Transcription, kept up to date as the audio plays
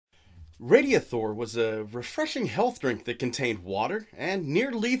Radiathor was a refreshing health drink that contained water and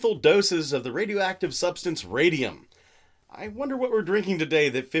near-lethal doses of the radioactive substance radium. I wonder what we're drinking today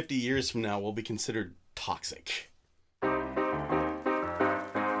that 50 years from now will be considered toxic.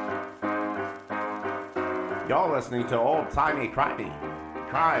 You're listening to Old Timey Crimey,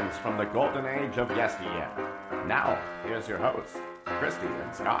 crimes from the golden age of yesteryear. Now, here's your hosts, Christy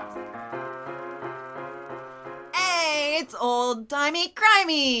and Scott. Hey, it's Old Timey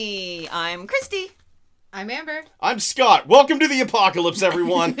Crimey. I'm Christy. I'm Amber. I'm Scott. Welcome to the apocalypse,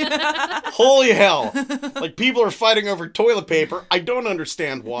 everyone. Holy hell. Like, people are fighting over toilet paper. I don't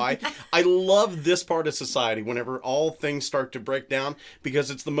understand why. I love this part of society whenever all things start to break down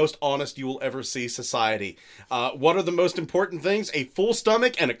because it's the most honest you will ever see society. What are the most important things? A full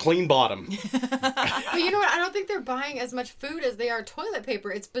stomach and a clean bottom. But you know what? I don't think they're buying as much food as they are toilet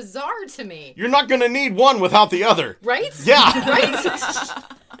paper. It's bizarre to me. You're not going to need one without the other. Right? Yeah. Right?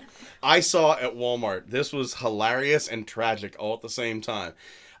 I saw at Walmart. This was hilarious and tragic all at the same time.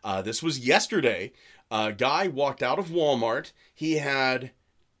 This was yesterday. A guy walked out of Walmart. He had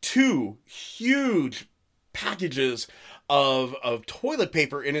 2 huge packages of toilet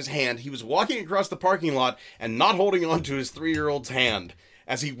paper in his hand. He was walking across the parking lot and not holding on to his 3-year-old's hand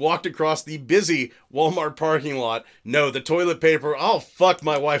as he walked across the busy Walmart parking lot. No, the toilet paper, I'll fuck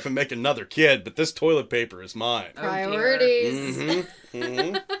my wife and make another kid, but this toilet paper is mine. Priorities. Mm-hmm.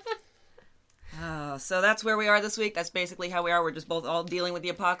 Mm-hmm. Oh, so that's where we are this week. That's basically how we are. We're just both all dealing with the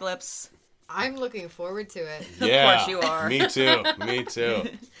apocalypse. I'm looking forward to it. Yeah, of course you are. Me too. Me too.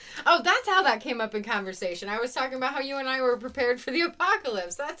 Oh, that's how that came up in conversation. I was talking about how you and I were prepared for the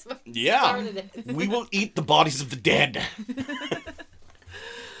apocalypse. That's what started it. We will eat the bodies of the dead.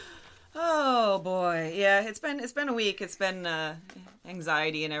 Oh boy, yeah. It's been a week. It's been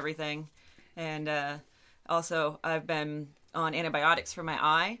anxiety and everything, and also I've been on antibiotics for my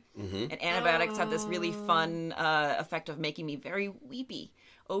eye, and antibiotics have this really fun effect of making me very weepy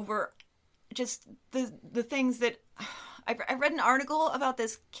over just the things that I read an article about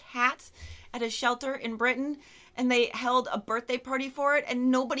this cat at a shelter in Britain, and they held a birthday party for it, and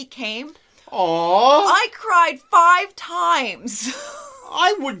nobody came. Aww. I cried 5 times.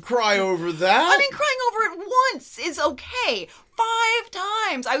 I would cry over that. I mean, crying over it once is okay. 5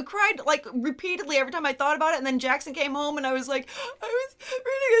 times. I cried, like, repeatedly every time I thought about it, and then Jackson came home, and I was like, I was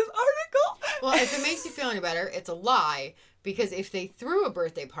reading his article. Well, if it makes you feel any better, it's a lie, because if they threw a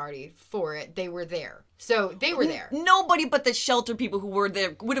birthday party for it, they were there. So, they were there. Nobody but the shelter people who were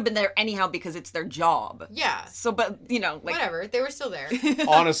there would have been there anyhow because it's their job. Yeah. So, but, you know, like... Whatever. They were still there.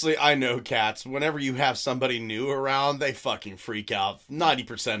 Honestly, I know cats. Whenever you have somebody new around, they fucking freak out.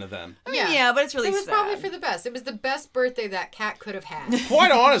 90% of them. Yeah, but it's really sad. It was sad. probably for the best. It was the best birthday that cat could have had.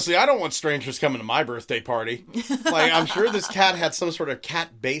 Quite honestly, I don't want strangers coming to my birthday party. Like, I'm sure this cat had some sort of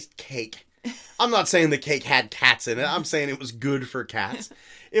cat-based cake. I'm not saying the cake had cats in it. I'm saying it was good for cats.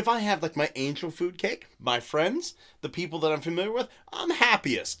 If I have, like, my angel food cake, my friends, the people that I'm familiar with, I'm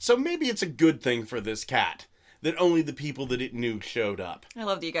happiest. So maybe it's a good thing for this cat that only the people that it knew showed up. I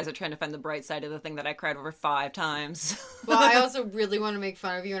love that you guys are trying to find the bright side of the thing that I cried over 5 times. Well, I also really want to make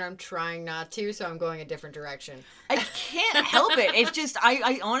fun of you, and I'm trying not to, so I'm going a different direction. I can't help it. It's just,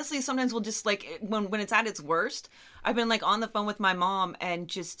 I honestly sometimes will just, like, when it's at its worst, I've been, like, on the phone with my mom and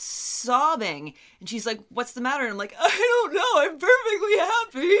just sobbing. And she's like, what's the matter? And I'm like, I don't know. I'm perfectly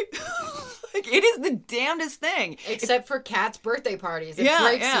happy. Like, it is the damnedest thing. Except for cats' birthday parties. It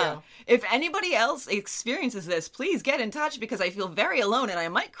breaks you. If anybody else experiences this, please get in touch because I feel very alone and I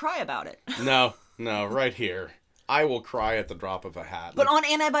might cry about it. No, right here. I will cry at the drop of a hat. But on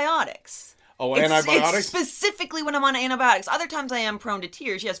antibiotics. Oh, antibiotics? It's specifically when I'm on antibiotics. Other times I am prone to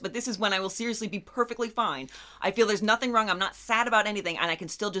tears, yes, but this is when I will seriously be perfectly fine. I feel there's nothing wrong. I'm not sad about anything, and I can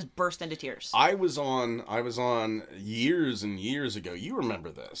still just burst into tears. I was on years and years ago. You remember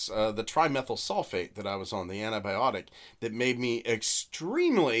this. The trimethyl sulfate that I was on, the antibiotic that made me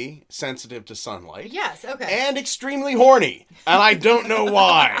extremely sensitive to sunlight. Yes, okay. And extremely horny. And I don't know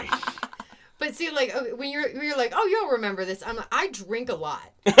why. But see, like, when you're like, oh, you'll remember this. I'm like, I drink a lot.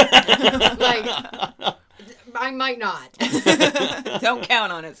 Like, I might not. Don't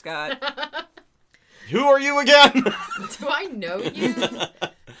count on it, Scott. Who are you again? Do I know you?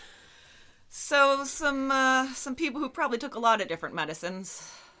 So, some people who probably took a lot of different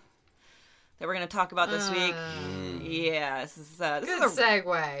medicines that we're going to talk about this week. Yeah, this is Good a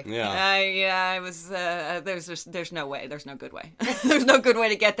segue. Yeah. I was. There's no way. There's no good way. There's no good way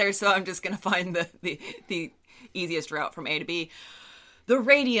to get there. So I'm just gonna find the easiest route from A to B. The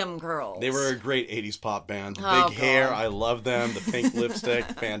Radium Girls. They were a great 80s pop band. The Oh, big hair, God. I love them. The pink lipstick,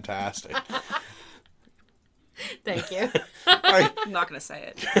 fantastic. Thank you. I'm not going to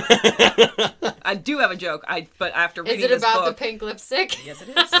say it. I do have a joke, but after reading Is it this about book... the pink lipstick? Yes, it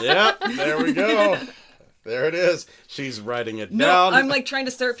is. Yep, there we go. There it is. She's writing it No, down. I'm like trying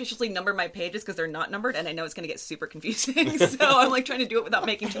to surreptitiously number my pages because they're not numbered, and I know it's going to get super confusing. So I'm like trying to do it without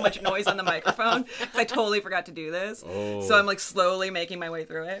making too much noise on the microphone because I totally forgot to do this. Oh. So I'm like slowly making my way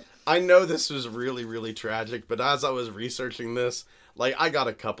through it. I know this was really, really tragic, but as I was researching this, like, I got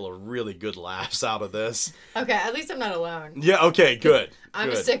a couple of really good laughs out of this. Okay, at least I'm not alone. Yeah, okay, good. I'm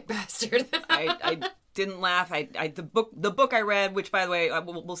a good. sick bastard. I didn't laugh. The book I read, which by the way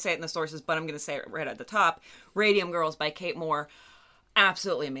we'll say it in the sources, but I'm going to say it right at the top. Radium Girls by Kate Moore,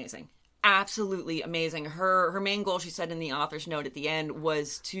 absolutely amazing. Absolutely amazing. Her main goal, she said in the author's note at the end,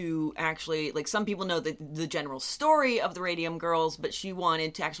 was to actually, like, some people know the general story of the Radium Girls, but she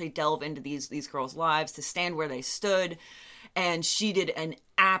wanted to actually delve into these girls' lives, to stand where they stood, and she did an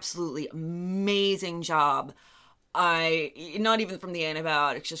absolutely amazing job. Not even from the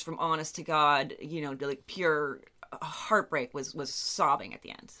antibiotics, just from honest to God, like pure heartbreak was sobbing at the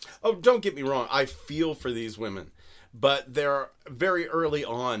end. Oh, don't get me wrong. I feel for these women, but they're very early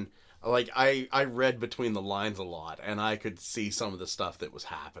on. Like, I read between the lines a lot, and I could see some of the stuff that was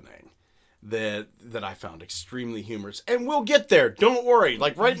happening that I found extremely humorous. And we'll get there. Don't worry.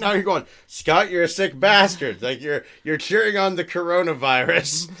 Like, right now you're going, Scott, you're a sick bastard. Like, you're cheering on the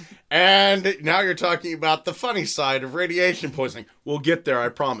coronavirus. And now you're talking about the funny side of radiation poisoning. We'll get there, I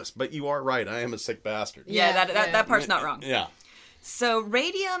promise. But you are right. I am a sick bastard. Yeah, that part's not wrong. Yeah. So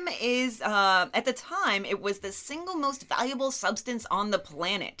radium is, at the time, it was the single most valuable substance on the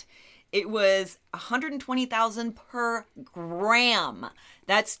planet. It was $120,000 per gram.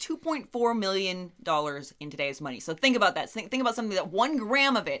 That's $2.4 million in today's money. So think about that. Think about something that 1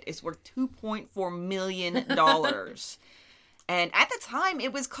 gram of it is worth $2.4 million. And at the time,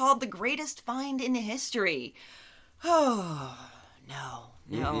 it was called the greatest find in history. Oh, no.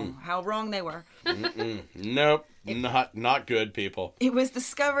 How wrong they were. Nope. Not good, people. It was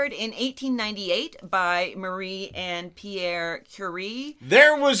discovered in 1898 by Marie and Pierre Curie.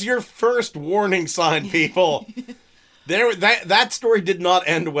 There was your first warning sign, people. That story did not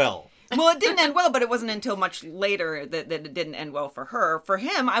end well. Well, it didn't end well, but it wasn't until much later that it didn't end well for her. For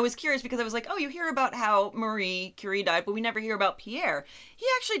him, I was curious because I was like, oh, you hear about how Marie Curie died, but we never hear about Pierre. He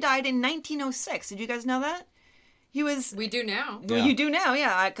actually died in 1906. Did you guys know that? We do now. Yeah. You do now,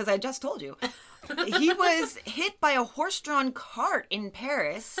 yeah, because I just told you. He was hit by a horse-drawn cart in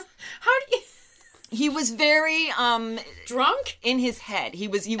Paris. How do you... He was very drunk in his head. He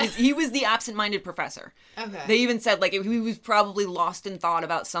was the absent-minded professor. Okay. They even said like he was probably lost in thought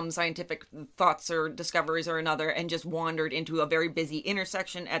about some scientific thoughts or discoveries or another, and just wandered into a very busy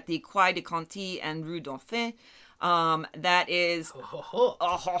intersection at the Quai de Conti and Rue Dauphine. That is, which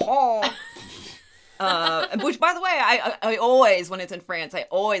by the way, I always, when it's in France, I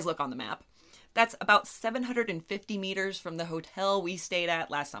always look on the map. That's about 750 meters from the hotel we stayed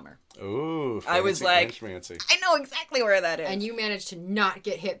at last summer. Ooh, fancy, I was like, fancy. I know exactly where that is. And you managed to not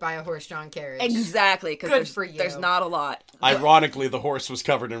get hit by a horse-drawn carriage. Exactly, because for you. There's not a lot. Ironically, the horse was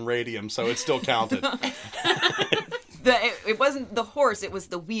covered in radium, so it still counted. It wasn't the horse, it was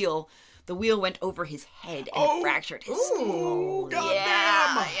the wheel. The wheel went over his head and it fractured his skull. Goddamn!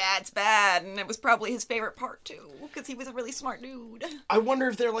 Yeah, it's bad. And it was probably his favorite part, too, because he was a really smart dude. I wonder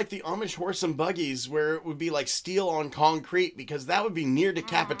if they're like the Amish horse and buggies, where it would be like steel on concrete, because that would be near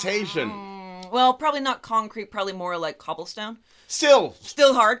decapitation. Well, probably not concrete, probably more like cobblestone. Still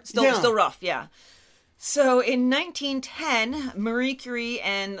Hard, still Yeah. rough, yeah. So in 1910, Marie Curie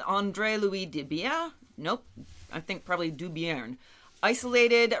and André Louis Debierne, I think probably Debierne,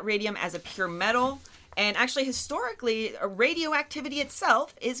 isolated radium as a pure metal. And actually, historically, radioactivity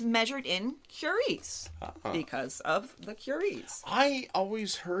itself is measured in curies because of the curies. I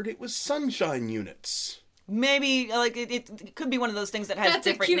always heard it was sunshine units. Maybe like it could be one of those things that has That's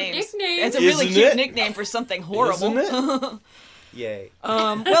a different cute names. nickname. It's a really Isn't cute it? nickname for something horrible. Isn't it? Yay.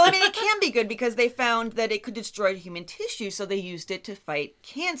 Well, I mean, it can be good because they found that it could destroy human tissue, so they used it to fight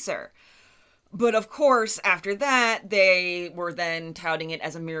cancer. But of course, after that, they were then touting it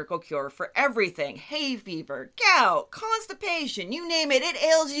as a miracle cure for everything. Hay fever, gout, constipation, you name it. It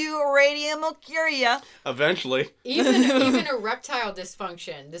ails you, radium will cure you. Eventually. Even erectile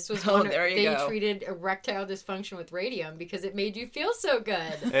dysfunction. This was one there you they go. treated erectile dysfunction with radium because it made you feel so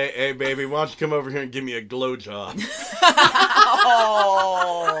good. Hey, baby, why don't you come over here and give me a glow job?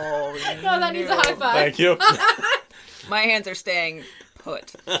 Oh, No, that needs a high five. Thank you. my hands are staying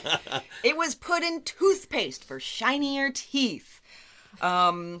put. It was put in toothpaste for shinier teeth.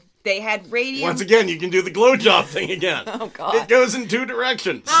 They had radium. Once again, you can do the glow job thing again. Oh, God. It goes in two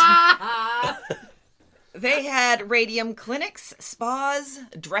directions. They had radium clinics, spas,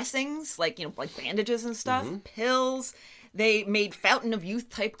 dressings, like bandages and stuff, pills. They made fountain of youth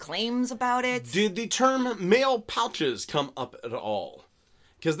type claims about it. Did the term male pouches come up at all?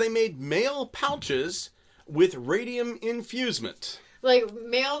 Because they made male pouches with radium infusement. Like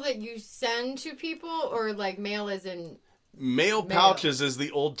mail that you send to people, or like mail as in... Male pouches is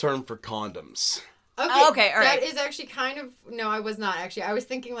the old term for condoms. Okay, all right. That is actually kind of... No, I was not actually. I was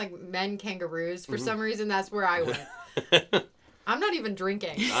thinking like men kangaroos. For some reason, that's where I went. I'm not even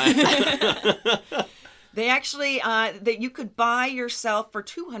drinking. They actually, that you could buy yourself for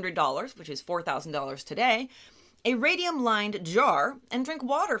 $200, which is $4,000 today, a radium-lined jar and drink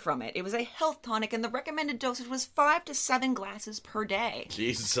water from it. It was a health tonic, and the recommended dosage was 5 to 7 glasses per day.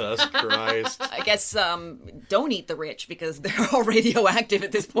 Jesus Christ. I guess don't eat the rich because they're all radioactive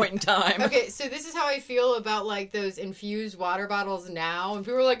at this point in time. Okay, so this is how I feel about like those infused water bottles now. And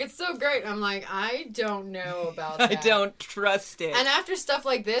people are like, it's so great. I'm like, I don't know about that. I don't trust it. And after stuff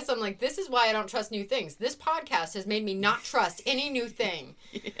like this, I'm like, this is why I don't trust new things. This podcast has made me not trust any new thing.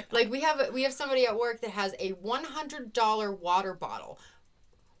 Yeah. Like we have somebody at work that has a $100 water bottle.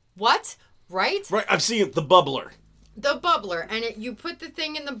 What? Right? Right, I've seen it, the bubbler. The bubbler, and you put the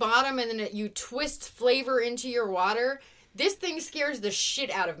thing in the bottom, and then you twist flavor into your water. This thing scares the shit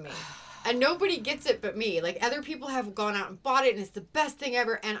out of me. And nobody gets it but me. Like, other people have gone out and bought it, and it's the best thing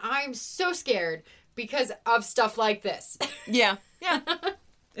ever, and I'm so scared because of stuff like this. Yeah.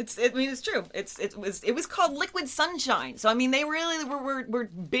 It's true. It was called Liquid Sunshine. So I mean, they really were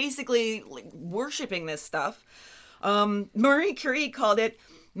basically like worshiping this stuff. Marie Curie called it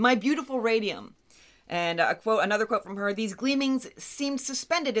 "my beautiful radium," and another quote from her: "These gleamings seemed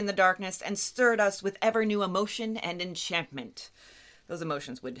suspended in the darkness and stirred us with ever new emotion and enchantment." Those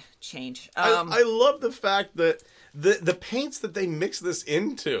emotions would change. I love the fact that the paints that they mix this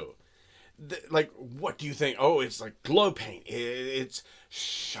into. Like, what do you think? Oh, it's like glow paint. It's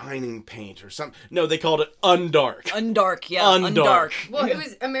shining paint or something. No, they called it undark. Undark, yeah. Undark. Well, it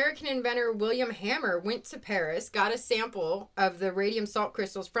was American inventor William Hammer went to Paris, got a sample of the radium salt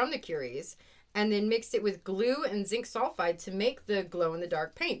crystals from the Curies, and then mixed it with glue and zinc sulfide to make the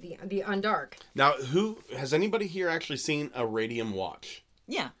glow-in-the-dark paint, the undark. Now, has anybody here actually seen a radium watch?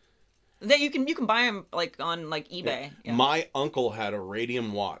 Yeah. That you can buy them like on like eBay. Yeah. Yeah. My uncle had a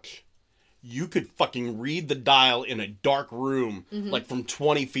radium watch. You could fucking read the dial in a dark room, like from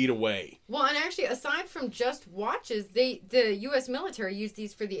 20 feet away. Well, and actually, aside from just watches, the U.S. military used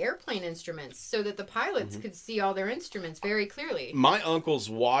these for the airplane instruments so that the pilots could see all their instruments very clearly. My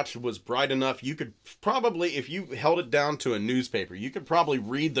uncle's watch was bright enough, you could probably, if you held it down to a newspaper, you could probably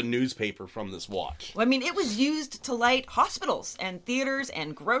read the newspaper from this watch. Well, I mean, it was used to light hospitals and theaters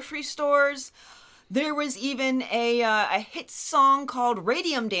and grocery stores. There was even a hit song called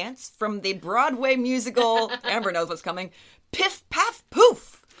Radium Dance from the Broadway musical, Amber knows what's coming, Piff, Paff,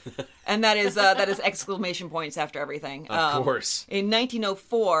 Poof. And that is exclamation points after everything. Of course. In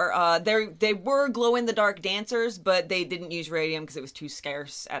 1904, they were glow-in-the-dark dancers, but they didn't use radium because it was too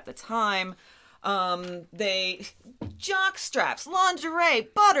scarce at the time. They jock straps, lingerie,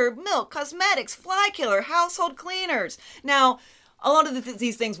 butter, milk, cosmetics, fly killer, household cleaners. Now, a lot of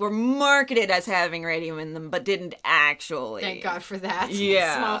these things were marketed as having radium in them, but didn't actually. Thank God for that.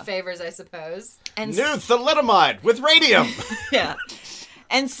 Yeah. Small favors, I suppose. And New thalidomide with radium! yeah.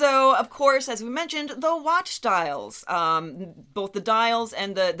 And so, of course, as we mentioned, the watch dials, both the dials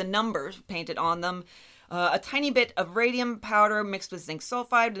and the numbers painted on them, a tiny bit of radium powder mixed with zinc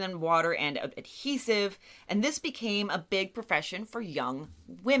sulfide, and then water and adhesive. And this became a big profession for young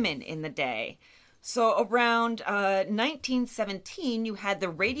women in the day. So around 1917, you had the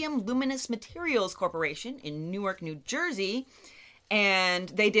Radium Luminous Materials Corporation in Newark, New Jersey, and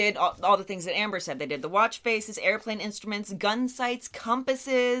they did all the things that Amber said. They did the watch faces, airplane instruments, gun sights,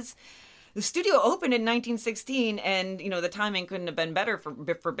 compasses. The studio opened in 1916, and, the timing couldn't have been better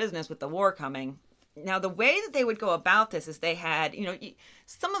for business with the war coming. Now, the way that they would go about this is they had,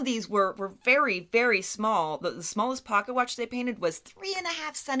 some of these were very, very small. The smallest pocket watch they painted was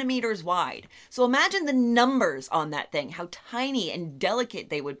 3.5 centimeters wide. So imagine the numbers on that thing, how tiny and delicate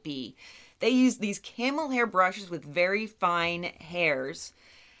they would be. They used these camel hair brushes with very fine hairs.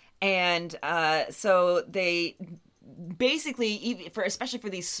 And so they basically, especially for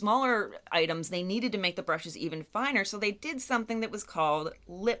these smaller items, they needed to make the brushes even finer. So they did something that was called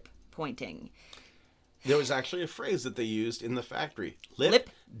lip pointing. There was actually a phrase that they used in the factory. Lip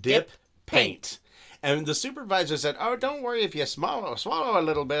dip, paint. And the supervisor said, oh, don't worry if you swallow a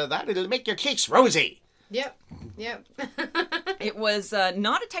little bit of that. It'll make your cheeks rosy. Yep. It was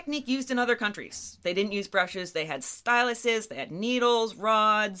not a technique used in other countries. They didn't use brushes. They had styluses. They had needles,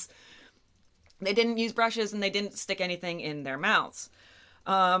 rods. They didn't use brushes and they didn't stick anything in their mouths.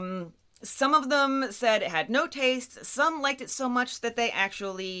 Some of them said it had no taste. Some liked it so much that they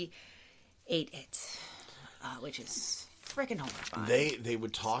actually ate it, which is freaking horrifying. They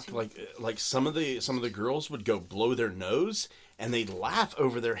would talk like some of the girls would go blow their nose and they'd laugh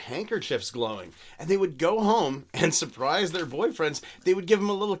over their handkerchiefs glowing. And they would go home and surprise their boyfriends. They would give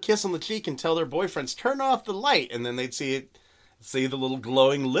them a little kiss on the cheek and tell their boyfriends, turn off the light. And then they'd see the little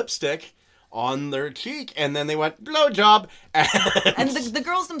glowing lipstick on their cheek, and then they went blowjob, and the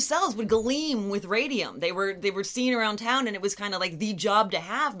girls themselves would gleam with radium. They were seen around town, and it was kind of like the job to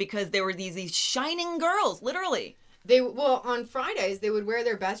have because they were these shining girls, literally. On Fridays they would wear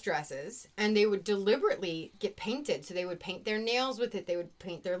their best dresses, and they would deliberately get painted. So they would paint their nails with it. They would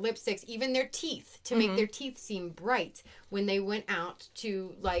paint their lipsticks, even their teeth, to make their teeth seem bright when they went out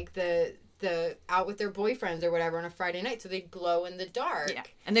to like the out with their boyfriends or whatever on a Friday night, so they'd glow in the dark. Yeah.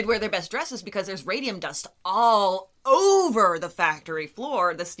 And they'd wear their best dresses because there's radium dust all over the factory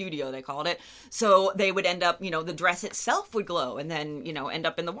floor, the studio they called it. So they would end up, the dress itself would glow and then, end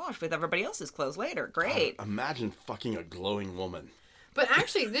up in the wash with everybody else's clothes later. Great. Imagine fucking a glowing woman. But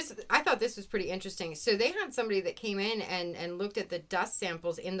actually, I thought this was pretty interesting. So they had somebody that came in and looked at the dust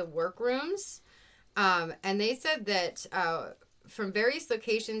samples in the workrooms, and they said that from various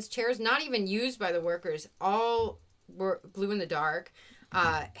locations, chairs not even used by the workers, all were glue in the dark.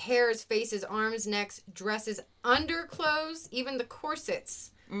 Hairs, faces, arms, necks, dresses, underclothes, even the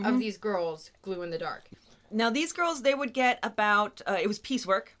corsets of these girls glue in the dark. Now, these girls, they would get about, it was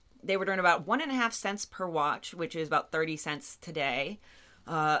piecework. They would earn about 1.5 cents per watch, which is about 30 cents today.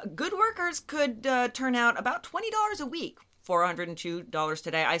 Good workers could turn out about $20 a week. $402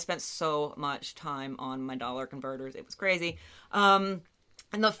 today. I spent so much time on my dollar converters. It was crazy. And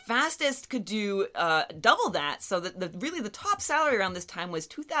the fastest could do double that. So that the top salary around this time was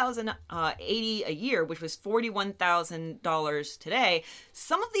 $2,080 a year, which was $41,000 today.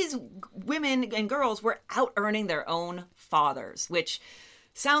 Some of these women and girls were out earning their own fathers, which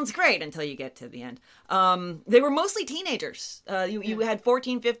sounds great until you get to the end. They were mostly teenagers. You had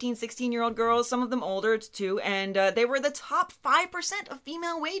 14, 15, 16-year-old girls, some of them older too, and they were the top 5% of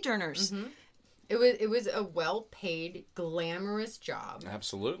female wage earners. Mm-hmm. It was a well-paid, glamorous job.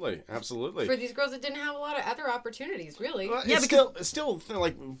 Absolutely. For these girls that didn't have a lot of other opportunities, really. Well, yeah, it's still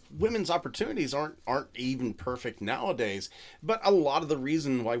like women's opportunities aren't even perfect nowadays. But a lot of the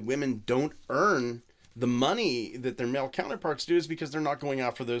reason why women don't earn the money that their male counterparts do is because they're not going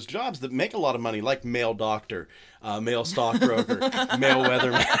out for those jobs that make a lot of money, like male doctor, male stockbroker, male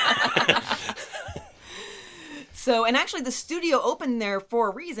weatherman. So, and actually the studio opened there for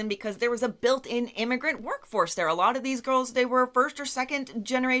a reason, because there was a built-in immigrant workforce there. A lot of these girls, they were first or second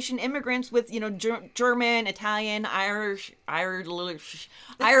generation immigrants with, German, Italian, Irish heritage.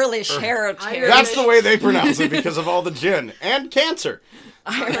 That's the way they pronounce it because of all the gin and cancer.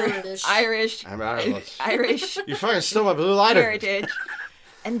 Irish. I'm Irish. Irish. You fucking stole my blue lighter. Heritage.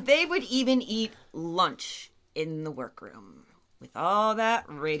 And they would even eat lunch in the workroom with all that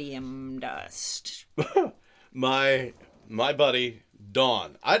radium dust. My buddy,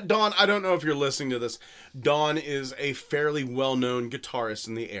 Don. Don, I don't know if you're listening to this. Don is a fairly well-known guitarist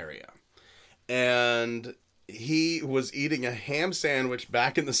in the area. And he was eating a ham sandwich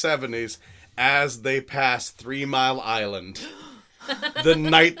back in the 70s as they passed 3 Mile Island the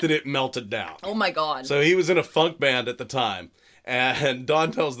night that it melted down. Oh my God. So he was in a funk band at the time. And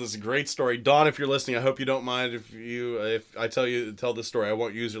Don tells this great story. Don, if you're listening, I hope you don't mind if I tell this story. I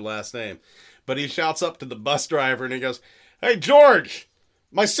won't use your last name. But he shouts up to the bus driver and he goes, "Hey, George,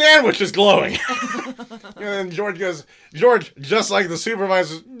 my sandwich is glowing." And George goes, "George, just like the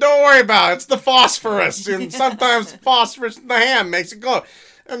supervisor, don't worry about it. It's the phosphorus. And sometimes phosphorus in the ham makes it glow."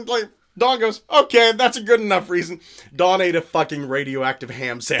 And Don goes, "Okay, that's a good enough reason." Don ate a fucking radioactive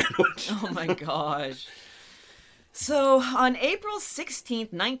ham sandwich. Oh my gosh. So, on April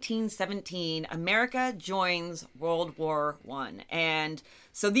 16th, 1917, America joins World War I. And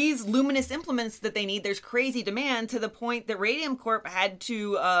so these luminous implements that they need, there's crazy demand to the point that Radium Corp had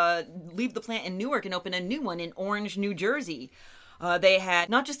to leave the plant in Newark and open a new one in Orange, New Jersey. They had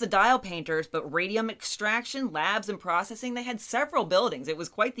not just the dial painters, but radium extraction, labs, and processing. They had several buildings. It was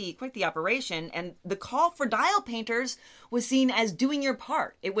quite the operation. And the call for dial painters was seen as doing your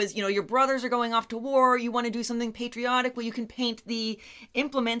part. It was, your brothers are going off to war. You want to do something patriotic. Well, you can paint the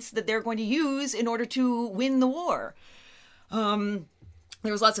implements that they're going to use in order to win the war.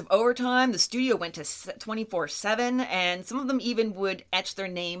 There was lots of overtime. The studio went to 24/7, and some of them even would etch their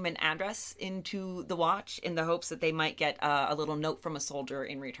name and address into the watch in the hopes that they might get a little note from a soldier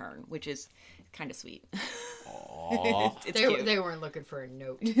in return, which is kind of sweet. Aw, It's cute. They weren't looking for a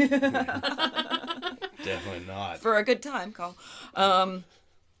note. definitely not. For a good time, Call.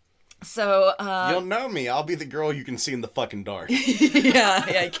 You'll know me. I'll be the girl you can see in the fucking dark.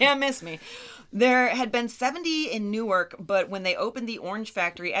 yeah, you can't miss me. There had been 70 in Newark, but when they opened the Orange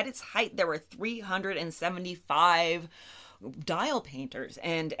Factory, at its height, there were 375 dial painters.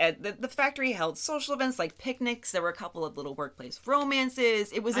 And at the factory held social events like picnics. There were a couple of little workplace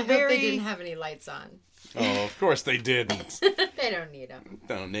romances. It was I a hope very... they didn't have any lights on. Oh, of course they didn't. They don't need them.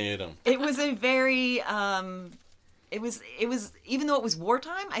 Don't need them. It was a very... It was even though it was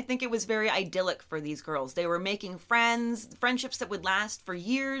wartime, I think it was very idyllic for these girls. They were making friendships that would last for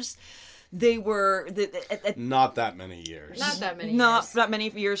years. They were Not that many years. Not that many. not years. that many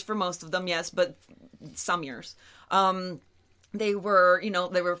years for most of them, yes, but some years. They were,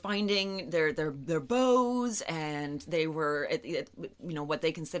 they were finding their bows, and they were at what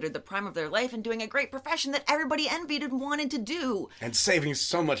they considered the prime of their life, and doing a great profession that everybody envied and wanted to do. And saving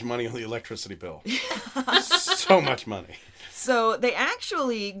so much money on the electricity bill. So much money. So they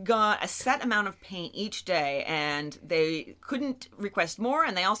actually got a set amount of paint each day, and they couldn't request more,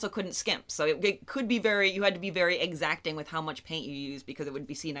 and they also couldn't skimp. So it could be you had to be very exacting with how much paint you used, because it would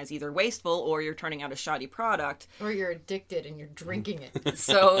be seen as either wasteful or you're turning out a shoddy product. Or you're addicted and you're drinking it.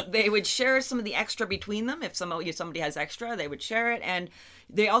 So they would share some of the extra between them. If somebody has extra, they would share it. And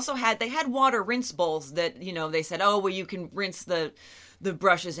they also had water rinse bowls that, they said, oh, well, you can rinse the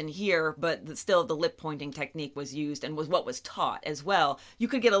brushes in here, but still the lip pointing technique was used and was what was taught as well. You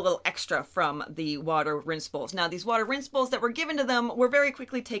could get a little extra from the water rinse bowls. Now, these water rinse bowls that were given to them were very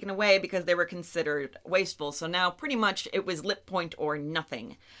quickly taken away because they were considered wasteful. So now pretty much it was lip point or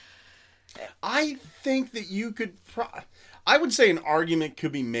nothing. I think that you could... I would say an argument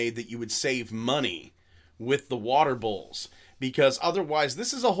could be made that you would save money with the water bowls, because otherwise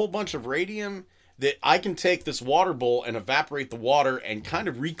this is a whole bunch of radium that I can take this water bowl and evaporate the water and kind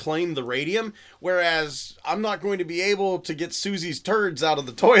of reclaim the radium, whereas I'm not going to be able to get Susie's turds out of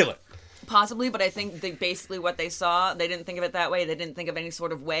the toilet. Possibly, but I think basically what they saw, they didn't think of it that way. They didn't think of any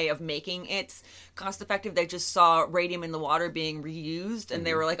sort of way of making it cost effective. They just saw radium in the water being reused, and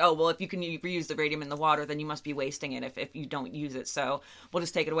they were like, oh, well, if you can reuse the radium in the water, then you must be wasting it if you don't use it. So we'll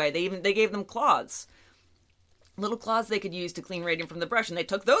just take it away. They gave them cloths. Little cloths they could use to clean radium from the brush, and they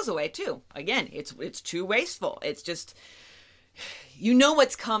took those away too. Again, it's too wasteful. It's just,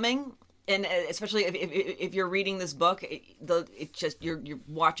 what's coming. And especially if you're reading this book, you're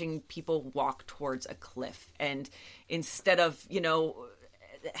watching people walk towards a cliff, and instead of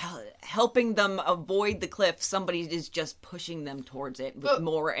helping them avoid the cliff, somebody is just pushing them towards it with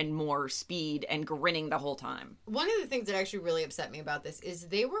more and more speed and grinning the whole time. One of the things that actually really upset me about this is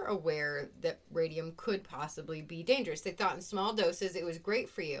they were aware that radium could possibly be dangerous. They thought in small doses it was great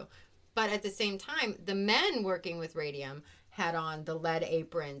for you, but at the same time, the men working with radium had on the lead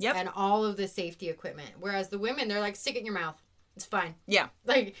aprons and all of the safety equipment. Whereas the women, they're like, stick it in your mouth. It's fine. Yeah.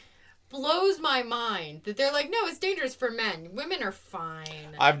 Like, blows my mind that they're like, no, it's dangerous for men. Women are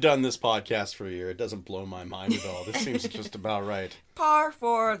fine. I've done this podcast for a year. It doesn't blow my mind at all. This seems just about right. Par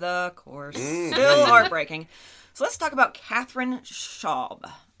for the course. Still heartbreaking. So let's talk about Catherine Schaub.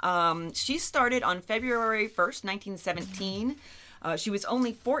 She started on February 1st, 1917. She was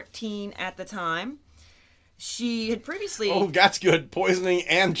only 14 at the time. She had previously... Oh, that's good. Poisoning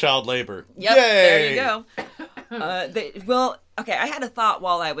and child labor. Yep, Yay! there you go. Okay, I had a thought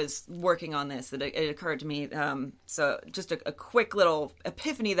while I was working on this that it occurred to me. So just a quick little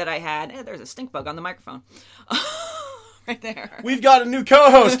epiphany that I had. There's a stink bug on the microphone. Right there. We've got a new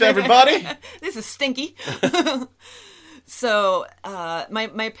co-host, everybody. This is Stinky. So my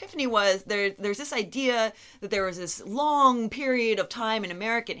epiphany was there's this idea that there was this long period of time in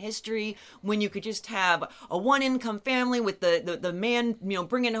American history when you could just have a one-income family with the man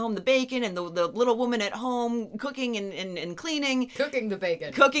bringing home the bacon and the little woman at home cooking and cleaning. Cooking the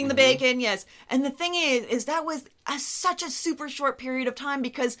bacon. Cooking the bacon, yes. And the thing is that was such a super short period of time,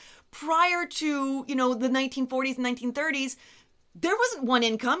 because prior to, the 1940s and 1930s, there wasn't one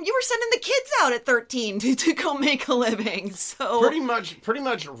income. You were sending the kids out at 13 to go make a living. So pretty much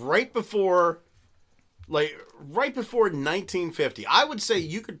right before 1950, I would say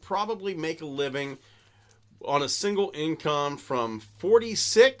you could probably make a living on a single income from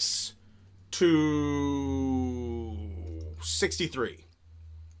 46 to 63.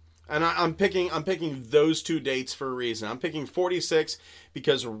 And I'm picking those two dates for a reason. I'm picking 46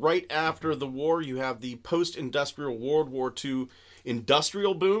 because right after the war, you have the post-industrial World War II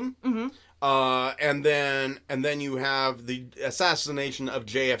industrial boom, and then you have the assassination of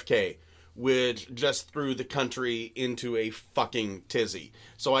JFK, which just threw the country into a fucking tizzy.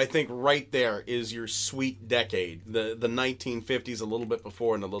 So I think right there is your sweet decade. The 1950s, a little bit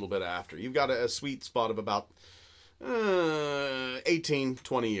before and a little bit after. You've got a sweet spot of about 18,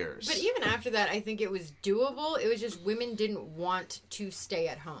 20 years. But even after that, I think it was doable. It was just women didn't want to stay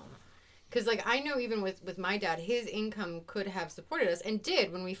at home. Because, like, I know even with my dad, his income could have supported us, and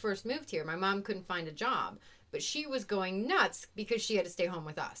did when we first moved here. My mom couldn't find a job, but she was going nuts because she had to stay home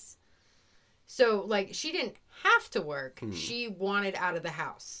with us. So, like, she didn't have to work. She wanted out of the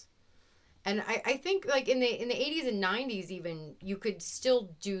house. And I think, like, in the 80s and 90s even, you could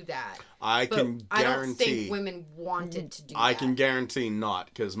still do that. I can guarantee... I don't think women wanted to do that. I can guarantee not,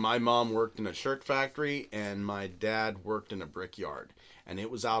 because my mom worked in a shirt factory and my dad worked in a brickyard. And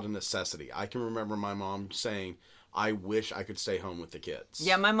it was out of necessity. I can remember my mom saying, I wish I could stay home with the kids.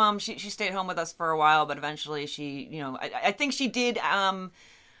 Yeah, my mom, she stayed home with us for a while, but eventually she, you know, I think she did...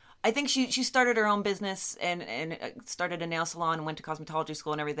 I think she started her own business and started a nail salon and went to cosmetology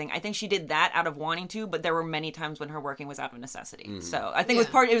school and everything. I think she did that out of wanting to, but there were many times when her working was out of necessity. Mm-hmm. So I think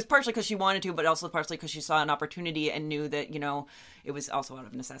it was partially because she wanted to, but also partially because she saw an opportunity and knew that, you know, it was also out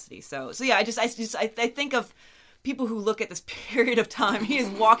of necessity. So yeah, I think of people who look at this period of time. He is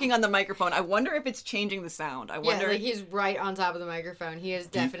walking on the microphone. I wonder if it's changing the sound. I wonder. Yeah, like he's right on top of the microphone. He is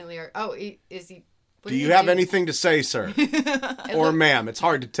definitely. Is he? Do you have anything to say, sir? Or ma'am? It's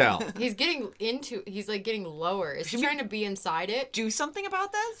hard to tell. He's like getting lower. Is he trying to be inside it? Do something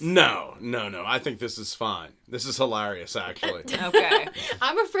about this? No. I think this is fine. This is hilarious, actually. Okay.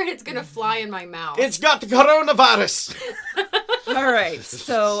 I'm afraid it's going to fly in my mouth. It's got the coronavirus! All right,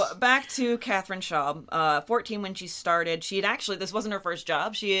 so back to Catherine Shaw. 14 when she started. She had actually, this wasn't her first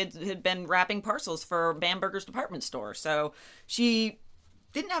job. She had been wrapping parcels for Bamberger's department store. So she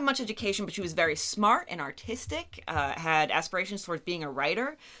didn't have much education, but she was very smart and artistic, had aspirations towards being a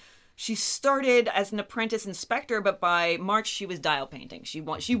writer. She started as an apprentice inspector, but by March she was dial painting. She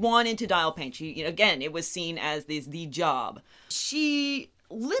wanted to dial paint. Again, it was seen as the job. She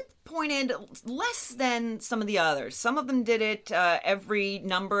lip pointed less than some of the others. Some of them did it every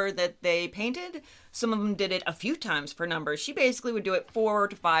number that they painted. Some of them did it a few times per number. She basically would do it 4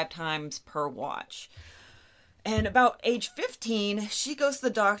 to 5 times per watch. And about age 15, she goes to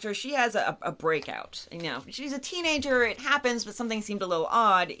the doctor. She has a breakout. You know, she's a teenager. It happens, but something seemed a little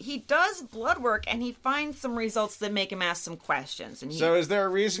odd. He does blood work, and he finds some results that make him ask some questions. And So is there a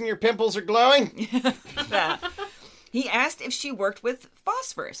reason your pimples are glowing? Yeah. He asked if she worked with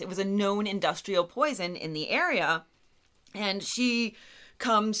phosphorus. It was a known industrial poison in the area. And she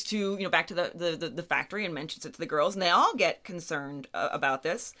comes to, back to the factory and mentions it to the girls. And they all get concerned about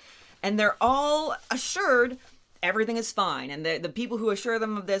this. And they're all assured everything is fine. And the people who assure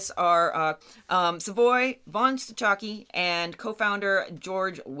them of this are Savoy, Von Stachaki, and co-founder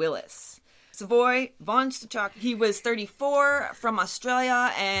George Willis. Savoy, Von Stachaki, he was 34, from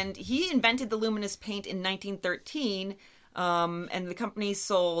Australia, and he invented the luminous paint in 1913. And the company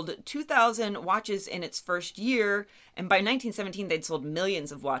sold 2,000 watches in its first year. And by 1917, they'd sold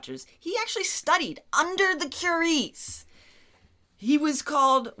millions of watches. He actually studied under the Curies. He was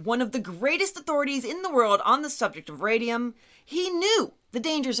called one of the greatest authorities in the world on the subject of radium. He knew the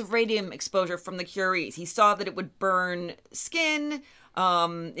dangers of radium exposure from the Curies. He saw that it would burn skin,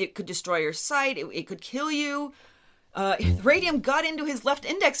 it could destroy your sight, it could kill you. Radium got into his left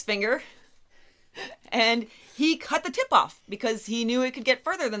index finger, and he cut the tip off because he knew it could get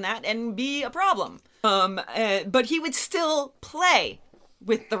further than that and be a problem. But he would still play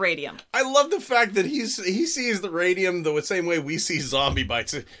with the radium. I love the fact that he sees the radium the same way we see zombie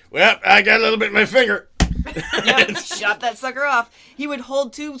bites. Well, I got a little bit in my finger. Yeah, shot that sucker off. He would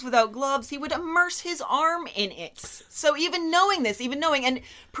hold tubes without gloves. He would immerse his arm in it. So even knowing, and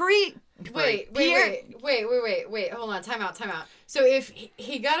Wait, hold on, time out. So if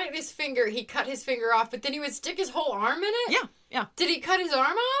he got it in his finger, he cut his finger off, but then he would stick his whole arm in it? Yeah. Did he cut his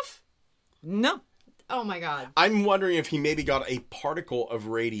arm off? No. Oh my god. I'm wondering if he maybe got a particle of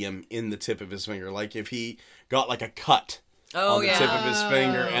radium in the tip of his finger, like if he got like a cut on the tip of his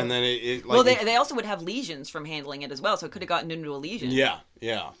finger, and then it like... Well, they also would have lesions from handling it as well, so it could have gotten into a lesion. Yeah.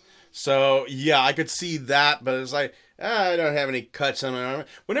 So, yeah, I could see that, but it's like, I don't have any cuts on my arm.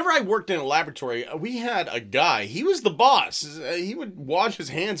 Whenever I worked in a laboratory, we had a guy, he was the boss. He would wash his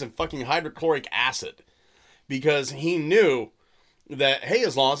hands in fucking hydrochloric acid because he knew that, hey,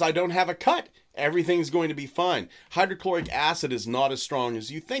 as long as I don't have a cut, everything's going to be fine. Hydrochloric acid is not as strong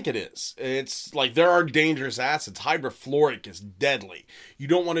as you think it is. It's like there are dangerous acids. Hydrofluoric is deadly. You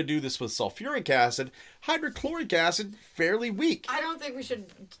don't want to do this with sulfuric acid. Hydrochloric acid, fairly weak. I don't think we should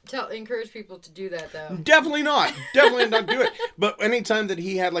encourage people to do that, though. Definitely not. Definitely not do it. But anytime that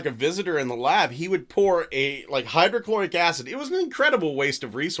he had like a visitor in the lab, he would pour hydrochloric acid. It was an incredible waste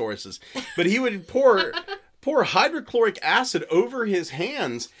of resources. But he would pour hydrochloric acid over his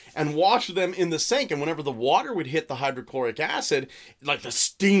hands and wash them in the sink. And whenever the water would hit the hydrochloric acid, like the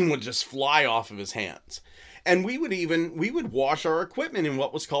steam would just fly off of his hands. And we would wash our equipment in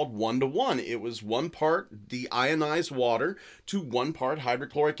what was called 1-to-1. It was 1 part deionized water to 1 part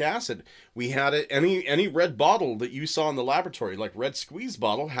hydrochloric acid. We had it, any red bottle that you saw in the laboratory, like red squeeze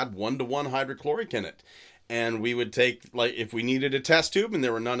bottle, had 1-to-1 hydrochloric in it. And we would take, like, if we needed a test tube and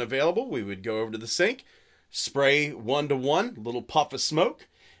there were none available, we would go over to the sink, spray 1-to-1, little puff of smoke,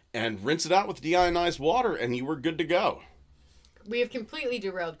 and rinse it out with deionized water, and you were good to go. We have completely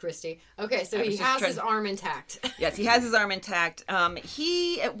derailed Christy. Okay, so he has his arm intact. Yes, he has his arm intact.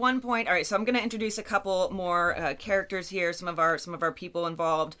 He at one point. All right, so I'm going to introduce a couple more characters here. Some of our people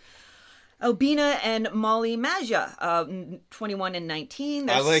involved. Albina and Molly Maja, 21 and 19.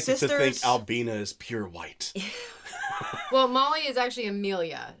 They're I like sisters. to think Albina is pure white. Well, Molly is actually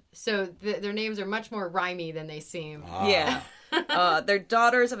Amelia, so their names are much more rhymey than they seem. Yeah. They're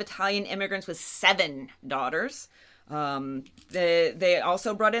daughters of Italian immigrants with 7 daughters. They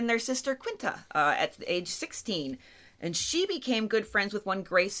also brought in their sister Quinta at age 16. And she became good friends with one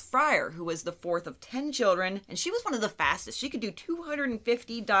Grace Fryer, who was the 4th of 10 children. And she was one of the fastest. She could do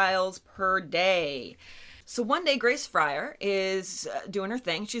 250 dials per day. So one day, Grace Fryer is doing her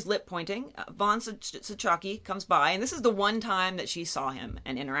thing. She's lip pointing. Von Sochaki comes by, and this is the one time that she saw him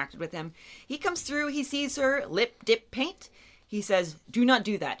and interacted with him. He comes through. He sees her lip dip paint. He says, "Do not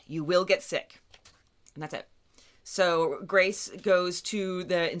do that. You will get sick." And that's it. So Grace goes to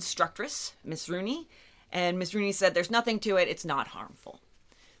the instructress, Miss Rooney, and Miss Rooney said, "There's nothing to it. It's not harmful."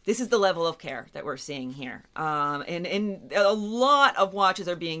 This is the level of care that we're seeing here. And a lot of watches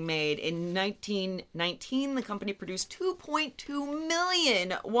are being made. In 1919, the company produced 2.2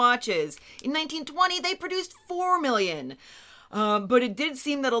 million watches. In 1920, they produced 4 million. But it did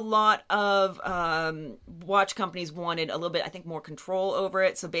seem that a lot of watch companies wanted a little bit, I think, more control over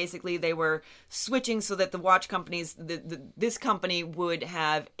it. So basically they were switching so that the watch companies, this company would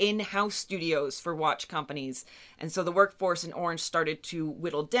have in-house studios for watch companies. And so the workforce in Orange started to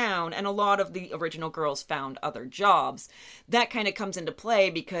whittle down, and a lot of the original girls found other jobs. That kind of comes into play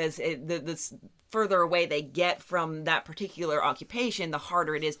because the further away they get from that particular occupation, the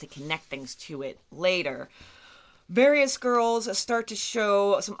harder it is to connect things to it later. Various girls start to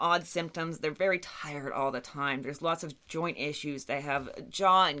show some odd symptoms. They're very tired all the time. There's lots of joint issues. They have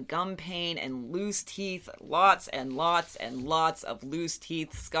jaw and gum pain and loose teeth. Lots and lots and lots of loose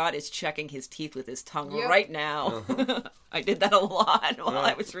teeth. Scott is checking his teeth with his tongue right now. I did that a lot while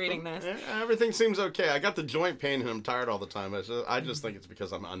I was reading this. Everything seems okay. I got the joint pain and I'm tired all the time. I just think it's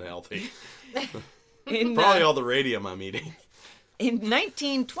because I'm unhealthy. Probably all the radium I'm eating. In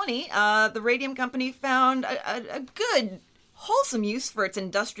 1920, the radium company found a good, wholesome use for its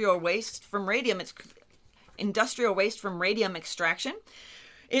industrial waste from radium extraction.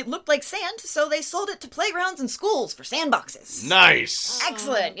 It looked like sand, so they sold it to playgrounds and schools for sandboxes. Nice.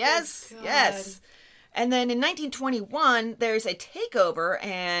 Excellent. Yes. Yes. And then in 1921, there's a takeover,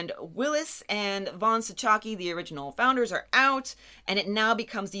 and Willis and Von Sochaki, the original founders, are out, and it now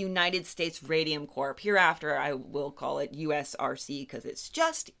becomes the United States Radium Corp. Hereafter, I will call it USRC because it's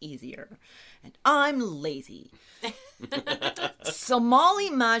just easier. And I'm lazy. So Molly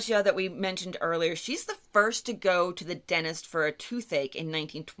Maja, that we mentioned earlier, she's the first to go to the dentist for a toothache in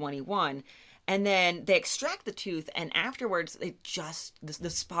 1921. And then they extract the tooth, and afterwards, the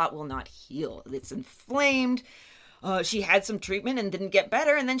spot will not heal. It's inflamed. She had some treatment and didn't get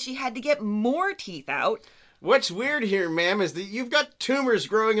better, and then she had to get more teeth out. What's weird here, ma'am, is that you've got tumors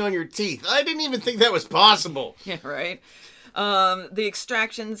growing on your teeth. I didn't even think that was possible. Yeah, right. The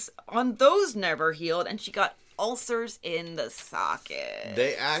extractions on those never healed, and she got ulcers in the socket.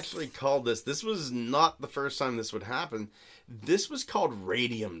 They actually called this was not the first time this would happen. This was called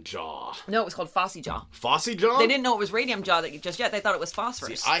radium jaw. No, it was called Fossy jaw. Fossy jaw? They didn't know it was radium jaw just yet. They thought it was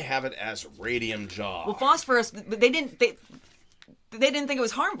phosphorus. See, I have it as radium jaw. Well, phosphorus, they didn't think it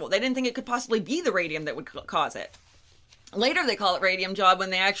was harmful. They didn't think it could possibly be the radium that would cause it. Later, they call it radium jaw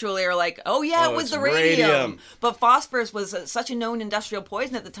when they actually are like, oh yeah, it was the radium. But phosphorus was such a known industrial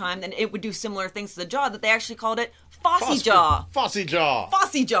poison at the time that it would do similar things to the jaw that they actually called it Fossy jaw. Fossy jaw.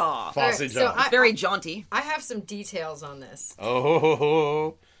 Fossy jaw. Fossy jaw. So it's very jaunty. I have some details on this.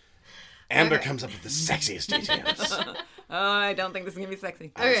 Oh. Amber comes up with the sexiest details. Oh, I don't think this is going to be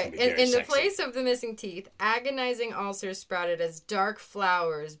sexy. Okay, gonna be very in the sexy. place of the missing teeth, agonizing ulcers sprouted as dark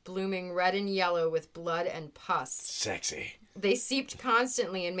flowers, blooming red and yellow with blood and pus. Sexy. They seeped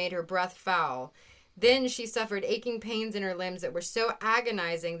constantly and made her breath foul. Then she suffered aching pains in her limbs that were so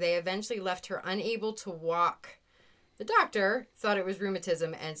agonizing they eventually left her unable to walk. The doctor thought it was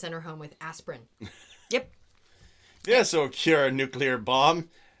rheumatism and sent her home with aspirin. Yep. This will cure a nuclear bomb.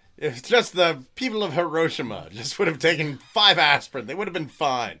 If just the people of Hiroshima just would have taken 5 aspirin, they would have been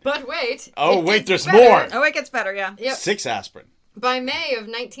fine. But wait. Oh, it wait, gets there's better. more. Oh, it gets better, yeah. Yep. 6 aspirin. By May of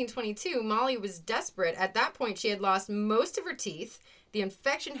 1922, Molly was desperate. At that point, she had lost most of her teeth. The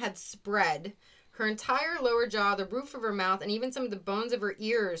infection had spread. Her entire lower jaw, the roof of her mouth, and even some of the bones of her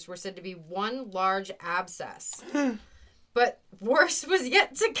ears were said to be one large abscess. But worse was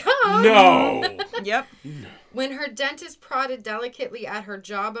yet to come. No. Yep. When her dentist prodded delicately at her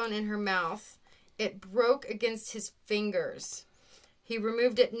jawbone in her mouth, it broke against his fingers. He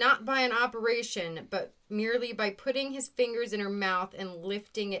removed it not by an operation, but merely by putting his fingers in her mouth and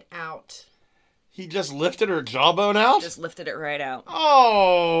lifting it out. He just lifted her jawbone out? Just lifted it right out.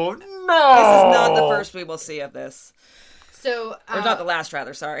 Oh, no. This is not the first we will see of this. So, Or not the last,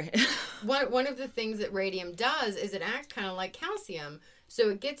 rather, sorry. one of the things that radium does is it acts kind of like calcium. So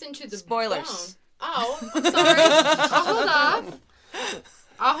it gets into the Spoilers. bone. Oh, I'm sorry.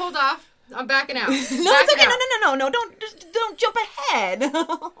 I'll hold off. I'm backing out. No, it's okay. No. Don't jump ahead.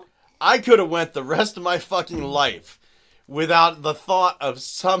 I could have went the rest of my fucking life without the thought of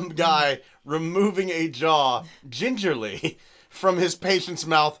some guy removing a jaw gingerly from his patient's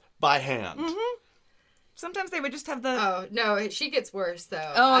mouth by hand. Mm-hmm. Sometimes they would just have the... Oh, no, she gets worse,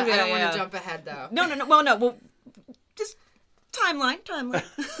 though. Oh, I yeah, don't want yeah. to jump ahead, though. No. Well, just timeline.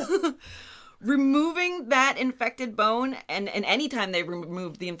 Removing that infected bone, and any time they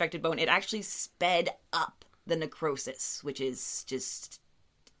removed the infected bone, it actually sped up the necrosis, which is just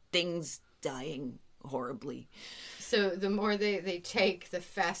things dying horribly. So the more they take, the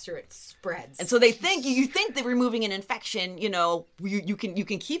faster it spreads. And so they think you think that removing an infection, you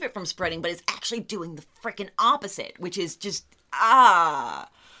can keep it from spreading, but it's actually doing the freaking opposite, which is just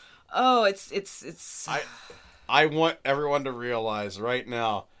it's I want everyone to realize right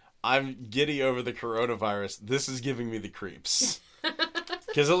now, I'm giddy over the coronavirus. This is giving me the creeps.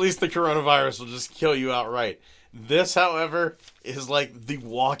 Because at least the coronavirus will just kill you outright. This, however, is like the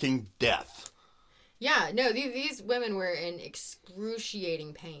walking death. Yeah, no, these women were in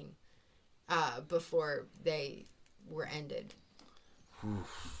excruciating pain before they were ended.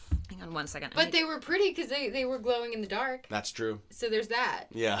 Hang on one second. But they were pretty because they were glowing in the dark. That's true. So there's that.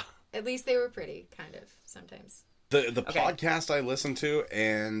 Yeah. At least they were pretty, kind of, sometimes. The podcast I listened to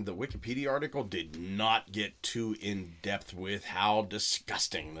and the Wikipedia article did not get too in depth with how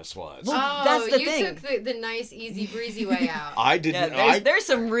disgusting this was. Well, that's the you thing. took the nice, easy breezy way out. I didn't. Yeah, there's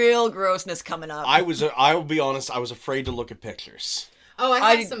some real grossness coming up. I will be honest. I was afraid to look at pictures. Oh,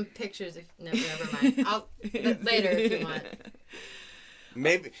 I have some pictures. Never mind. I'll later if you want.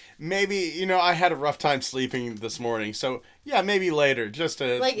 Maybe I had a rough time sleeping this morning, so yeah, maybe later. Just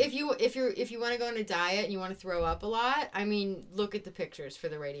to Like if you want to go on a diet and you want to throw up a lot, I mean, look at the pictures for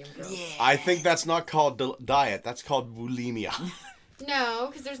the Radium Girls. Yeah. I think that's not called diet. That's called bulimia. No,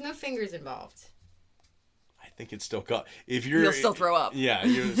 because there's no fingers involved. I think it's still called. If You'll still throw up. Yeah,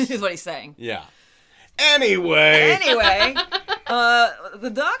 is what he's saying. yeah. Anyway. The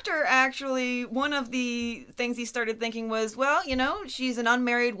doctor actually, one of the things he started thinking was, well, she's an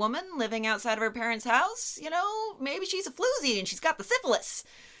unmarried woman living outside of her parents' house. Maybe she's a floozy and she's got the syphilis.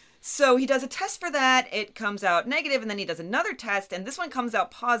 So he does a test for that. It comes out negative, and then he does another test, and this one comes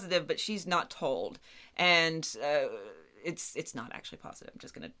out positive, but she's not told. And it's not actually positive. I'm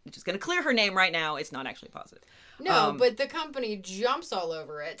just gonna clear her name right now. It's not actually positive. No, but the company jumps all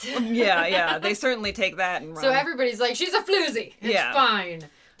over it. Yeah, they certainly take that and run. So everybody's like, she's a floozy. It's fine.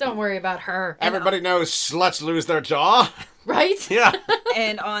 Don't worry about her. Everybody knows sluts lose their jaw. Right? Yeah.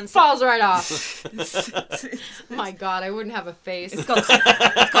 And on Falls right off. My God, I wouldn't have a face. It's called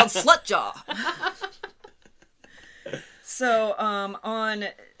slut jaw. So on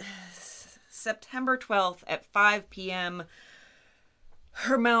September 12th at 5 p.m.,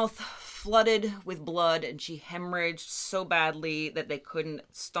 her mouth flooded with blood and she hemorrhaged so badly that they couldn't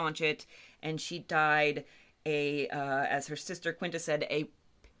staunch it, and she died as her sister Quinta said, a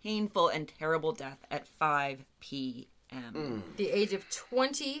painful and terrible death at 5 p.m. The age of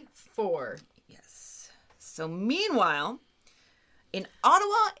 24. Yes. So meanwhile, in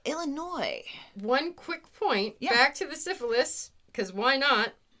Ottawa, Illinois. One quick point. Yeah. Back to the syphilis, because why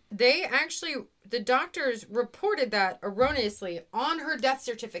not? The doctors reported that erroneously on her death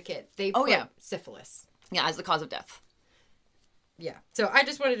certificate. They put syphilis. Yeah, as the cause of death. Yeah. So I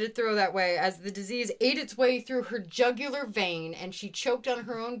just wanted to throw that way. As the disease ate its way through her jugular vein and she choked on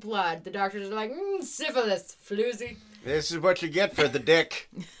her own blood, the doctors are like, syphilis, floozy. This is what you get for the dick.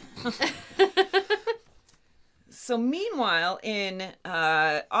 So meanwhile, in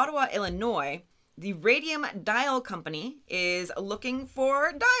Ottawa, Illinois, the Radium Dial Company is looking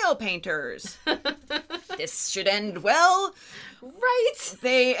for dial painters. This should end well. Right.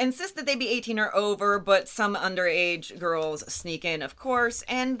 They insist that they be 18 or over, but some underage girls sneak in, of course.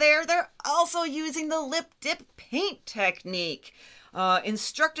 And they're also using the lip dip paint technique.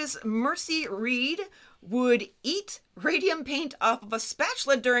 Instructress Mercy Reed would eat radium paint off of a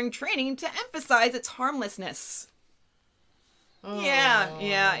spatula during training to emphasize its harmlessness. Oh.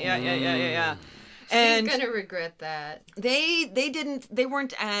 Yeah. She's gonna regret that. They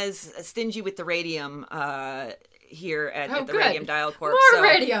weren't as stingy with the radium here at the good. Radium Dial Corp. More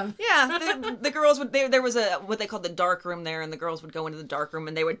radium. Yeah, the girls would. There was what they called the dark room there, and the girls would go into the dark room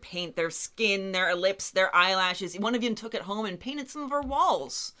and they would paint their skin, their lips, their eyelashes. One of them took it home and painted some of her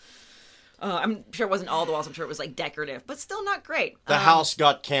walls. I'm sure it wasn't all the walls. I'm sure it was like decorative, but still not great. The house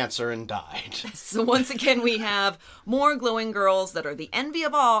got cancer and died. So once again, we have more glowing girls that are the envy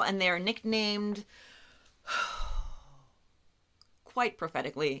of all, and they are nicknamed, quite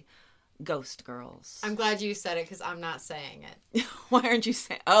prophetically, Ghost Girls. I'm glad you said it because I'm not saying it. Why aren't you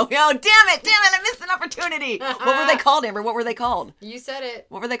saying? Oh, damn it! I missed an opportunity. What were they called, Amber? What were they called? You said it.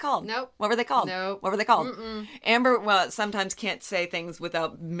 What were they called? Nope. What were they called? Nope. What were they called? Mm-mm. Amber sometimes can't say things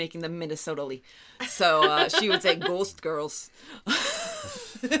without making them Minnesota-ly. So she would say Ghost Girls.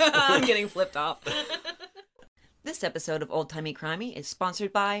 I'm getting flipped off. This episode of Old Timey Crimey is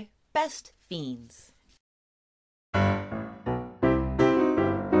sponsored by Best Fiends.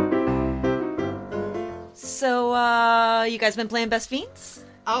 So, you guys been playing Best Fiends?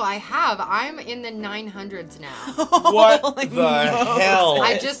 Oh, I have. I'm in the 900s now. What the hell?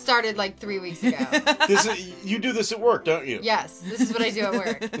 I just started like 3 weeks ago. You do this at work, don't you? Yes, this is what I do at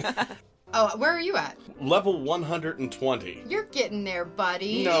work. Oh, where are you at? Level 120. You're getting there,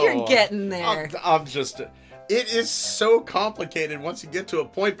 buddy. No. You're getting there. I'm just... It is so complicated once you get to a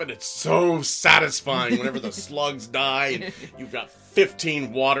point, but it's so satisfying whenever the slugs die and you've got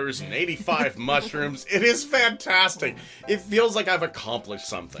 15 waters and 85 mushrooms. It is fantastic. It feels like I've accomplished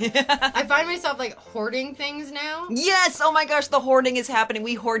something. I find myself like hoarding things now. Yes! Oh my gosh, the hoarding is happening.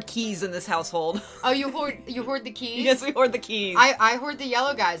 We hoard keys in this household. Oh, you hoard the keys? Yes, we hoard the keys. I hoard the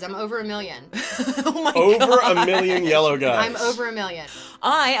yellow guys. I'm over 1 million. Oh my Over God. 1 million yellow guys. I'm over 1 million.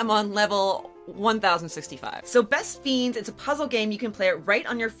 I am on level 1065. So Best Fiends, it's a puzzle game. You can play it right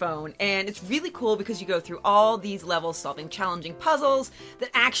on your phone, and it's really cool because you go through all these levels solving challenging puzzles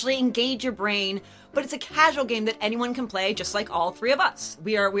that actually engage your brain, but it's a casual game that anyone can play, just like all three of us.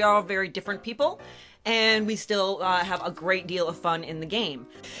 We are all very different people, and we still have a great deal of fun in the game.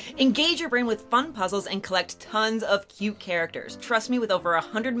 Engage your brain with fun puzzles and collect tons of cute characters. Trust me, with over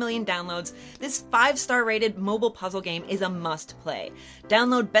 100 million downloads, this 5-star rated mobile puzzle game is a must play.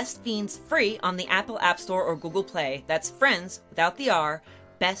 Download Best Fiends free on the Apple App Store or Google Play. That's friends, without the R,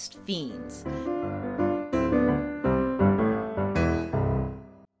 Best Fiends.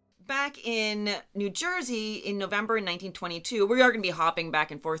 Back in New Jersey in November 1922, we are going to be hopping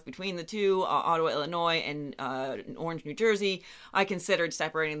back and forth between the two, Ottawa, Illinois, and Orange, New Jersey. I considered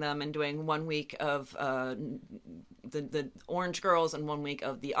separating them and doing 1 week of the Orange girls and 1 week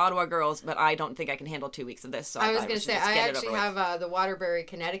of the Ottawa girls, but I don't think I can handle 2 weeks of this. So I was going to say, I actually have the Waterbury,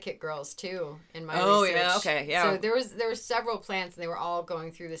 Connecticut girls too in my research. Oh yeah, okay, yeah. So there was several plants, and they were all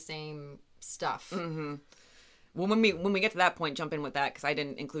going through the same stuff. Mm-hmm. Well, when we get to that point, jump in with that because I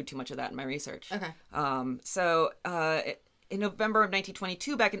didn't include too much of that in my research. Okay. In November of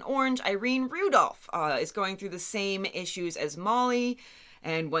 1922, back in Orange, Irene Rudolph is going through the same issues as Molly,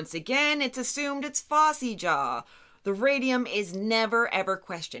 and once again, it's assumed it's Fossy Jaw. The radium is never, ever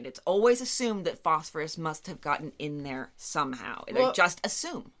questioned. It's always assumed that phosphorus must have gotten in there somehow. They just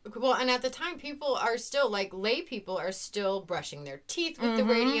assume. Well, and at the time, people are still, like, lay people are still brushing their teeth with the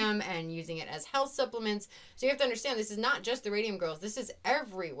radium and using it as health supplements. So you have to understand, this is not just the radium girls. This is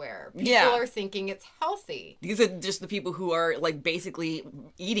everywhere. People are thinking it's healthy. These are just the people who are, like, basically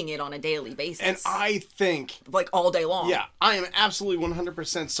eating it on a daily basis. And I think... like, all day long. Yeah, I am absolutely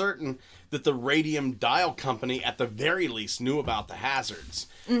 100% certain that the Radium Dial Company, at the very least, knew about the hazards.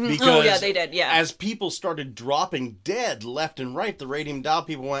 Mm-hmm. Because they did, yeah. as people started dropping dead left and right, the Radium Dial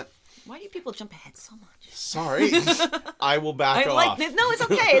people went, why do people jump ahead so much? Sorry. I will back off. No, it's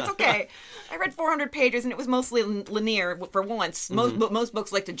okay. It's okay. I read 400 pages and it was mostly linear for once. Most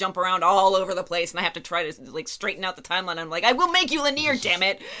books like to jump around all over the place, and I have to try to like straighten out the timeline. I'm like, I will make you linear, damn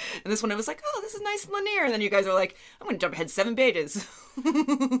it. And this one, I was like, oh, this is nice and linear. And then you guys are like, I'm going to jump ahead 7 pages.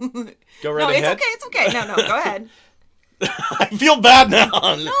 Go right ahead. It's okay. No, go ahead. I feel bad now.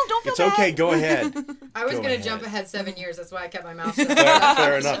 No, don't feel it's bad. It's okay. Go ahead. I was going to jump ahead 7 years. That's why I kept my mouth shut.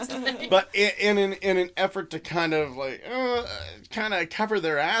 Fair enough. But in an effort to kind of cover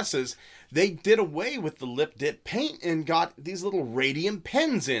their asses, they did away with the lip dip paint and got these little radium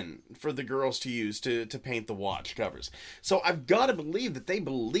pens in for the girls to use to paint the watch covers. So I've got to believe that they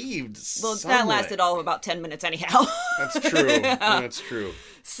believed. Well, that lasted all of about 10 minutes anyhow. That's true. That's true.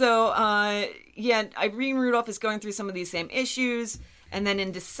 So, Irene Rudolph is going through some of these same issues. And then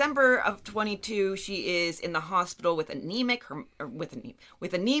in December of 22, she is in the hospital with anemia.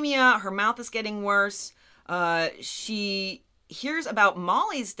 Her mouth is getting worse. She hears about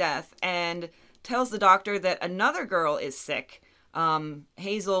Molly's death and tells the doctor that another girl is sick,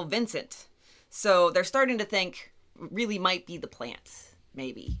 Hazel Vincent. So they're starting to think really might be the plant.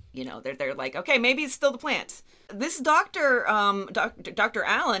 Maybe, they're like, okay, maybe it's still the plant. This doctor, Dr.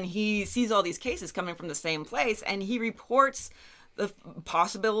 Allen, he sees all these cases coming from the same place, and he reports the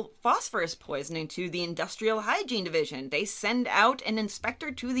possible phosphorus poisoning to the Industrial Hygiene Division. They send out an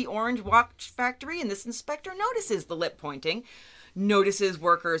inspector to the Orange Watch Factory, and this inspector notices the lip pointing, notices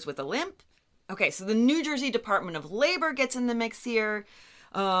workers with a limp. Okay, so the New Jersey Department of Labor gets in the mix here.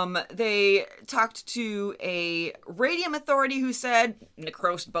 They talked to a radium authority who said,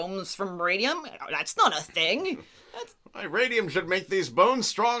 necrosed bones from radium? That's not a thing. Radium should make these bones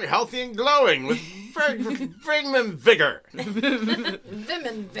strong, healthy, and glowing with bring them vigor. Vim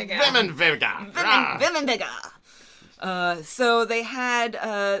and vigor. Vim and vigor. So they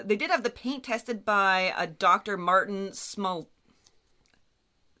did have the paint tested by a Dr. Martin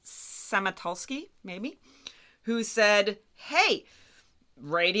Samatolsky, maybe, who said, hey,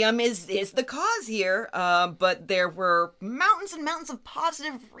 radium is the cause here, but there were mountains and mountains of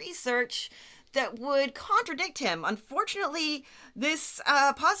positive research that would contradict him. Unfortunately, this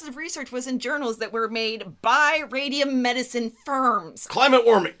positive research was in journals that were made by radium medicine firms. Climate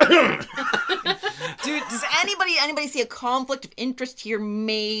warming. Dude, does anybody see a conflict of interest here?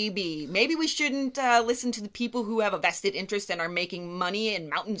 Maybe we shouldn't listen to the people who have a vested interest and are making money and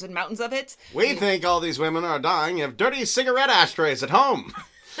mountains of it. We think all these women are dying of dirty cigarette ashtrays at home.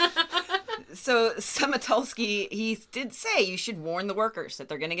 So Samatolsky, he did say you should warn the workers that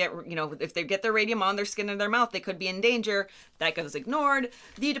they're going to get, if they get their radium on their skin or their mouth, they could be in danger. That goes ignored.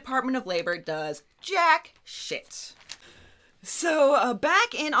 The Department of Labor does jack shit. So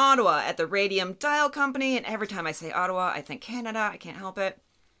back in Ottawa at the Radium Dial Company, and every time I say Ottawa, I think Canada. I can't help it.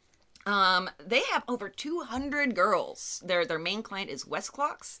 They have over 200 girls. Their main client is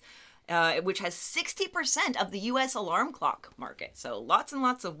Westclox, which has 60% of the U.S. alarm clock market. So lots and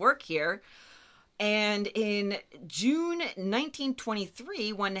lots of work here. And in June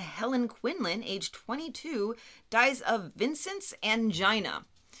 1923, when Helen Quinlan, age 22, dies of Vincent's angina,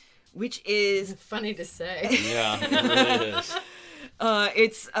 which is... funny to say. Yeah, it really is.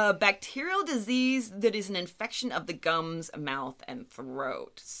 It's a bacterial disease that is an infection of the gums, mouth, and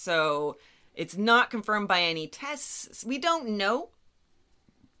throat. So it's not confirmed by any tests. We don't know,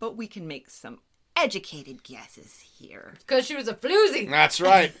 but we can make some educated guesses here. Because she was a floozy. That's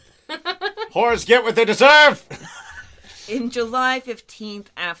right. Whores get what they deserve. In July 15th,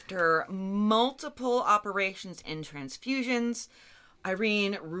 after multiple operations and transfusions,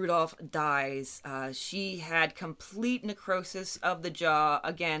 Irene Rudolph dies. She had complete necrosis of the jaw,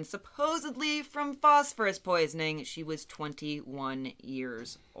 again, supposedly from phosphorus poisoning. She was 21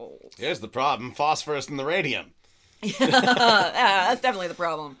 years old. Here's the problem. Phosphorus in the radium. That's definitely the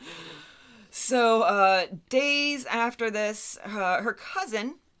problem. So, days after this, her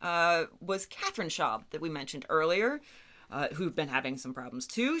cousin was Catherine Schaub, that we mentioned earlier, who'd been having some problems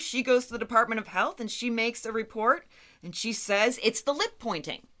too. She goes to the Department of Health and she makes a report and she says it's the lip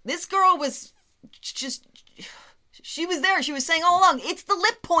pointing. This girl was just... She was there. She was saying all along, it's the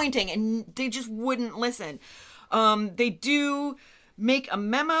lip pointing, and they just wouldn't listen. They do make a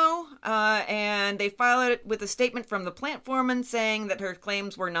memo, and they file it with a statement from the plant foreman saying that her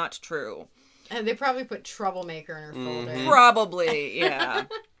claims were not true. And they probably put troublemaker in her folder. Probably, yeah.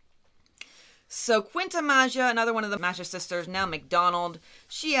 So Quinta Maja, another one of the Maja sisters, now McDonald,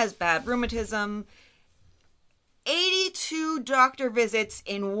 she has bad rheumatism. 82 doctor visits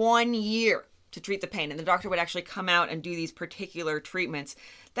in 1 year to treat the pain. And the doctor would actually come out and do these particular treatments.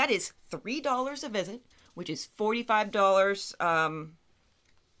 That is $3 a visit, which is $45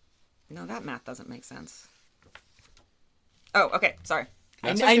 No, that math doesn't make sense. Oh, okay. Sorry.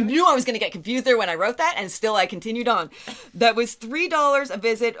 I okay. knew I was going to get confused there when I wrote that, and still I continued on. That was $3 a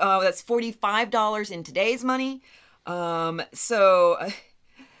visit. That's $45 in today's money. So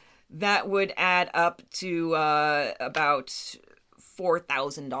that would add up to about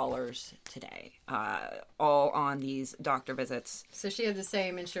 $4,000 today, all on these doctor visits. So she had the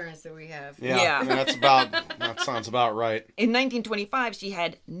same insurance that we have. Yeah. That sounds about right. In 1925, she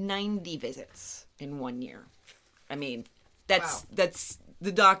had 90 visits in 1 year. I mean, that's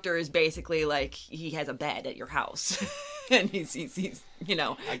the doctor is basically like he has a bed at your house, and he's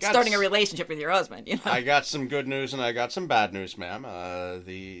starting a relationship with your husband. You know? I got some good news and I got some bad news, ma'am.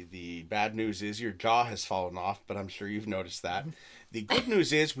 The bad news is your jaw has fallen off, but I'm sure you've noticed that. The good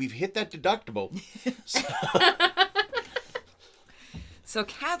news is we've hit that deductible. So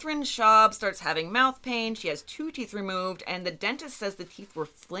Catherine Schaub starts having mouth pain. She has 2 teeth removed, and the dentist says the teeth were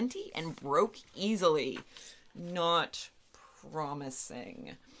flinty and broke easily. Not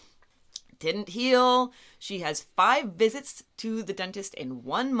promising. Didn't heal. She has 5 visits to the dentist in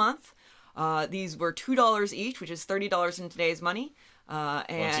 1 month. These were $2 each, which is $30 in today's money. And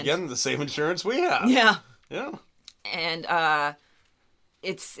Once again, the same insurance we have. yeah. Yeah. And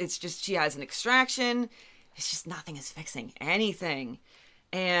it's just she has an extraction. It's just nothing is fixing anything.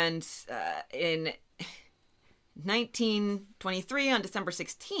 And in 1923, on December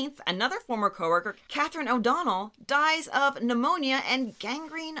 16th, another former coworker, Catherine O'Donnell, dies of pneumonia and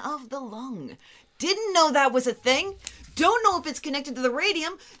gangrene of the lung. Didn't know that was a thing. Don't know if it's connected to the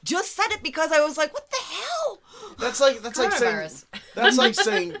radium. Just said it because I was like, what the hell? That's like Coronavirus.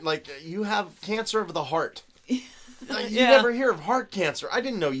 saying like you have cancer of the heart. Like, you Yeah. never hear of heart cancer. I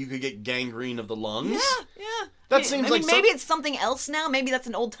didn't know you could get gangrene of the lungs. Yeah. That seems like maybe it's something else now. Maybe that's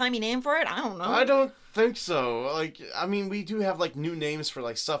an old-timey name for it. I don't know. I don't think so. Like, I mean, we do have like new names for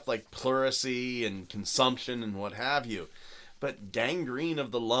like stuff like pleurisy and consumption and what have you, but gangrene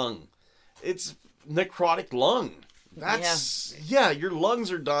of the lung, it's necrotic lung. That's your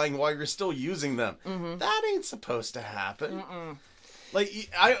lungs are dying while you're still using them. Mm-hmm. That ain't supposed to happen. Like,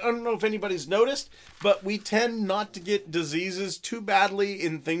 I don't know if anybody's noticed, but we tend not to get diseases too badly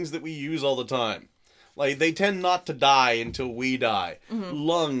in things that we use all the time. Like, they tend not to die until we die. Mm-hmm.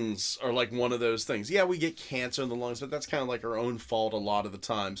 Lungs are like one of those things. Yeah, we get cancer in the lungs, but that's kind of like our own fault a lot of the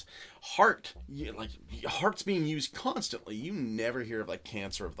times. Heart's being used constantly. You never hear of like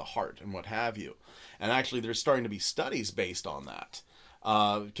cancer of the heart and what have you. And actually, there's starting to be studies based on that.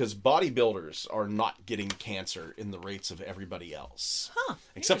 Because bodybuilders are not getting cancer in the rates of everybody else.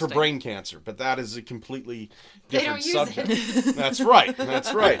 Except for brain cancer, but that is a completely different subject. That's right.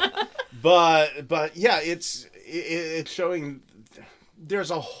 But yeah, it's showing there's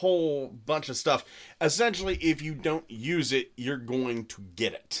a whole bunch of stuff. Essentially, if you don't use it, you're going to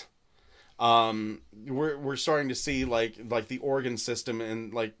get it. We're starting to see like the organ system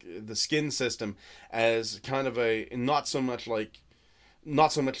and like the skin system as kind of a not so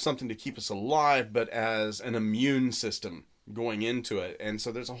much something to keep us alive, but as an immune system going into it. And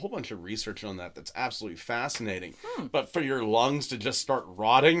so there's a whole bunch of research on that that's absolutely fascinating. But for your lungs to just start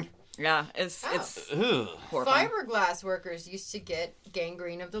rotting, yeah, it's horrifying. Fiberglass workers used to get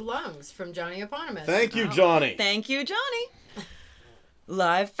gangrene of the lungs from Johnny Eponymous. Thank you, Johnny. Thank you, Johnny.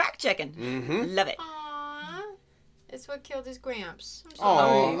 Live fact checking. Mm-hmm. Love it. Aww. It's what killed his gramps. I'm Oh,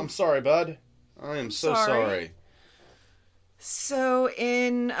 sorry. I'm sorry, bud. I am so sorry. So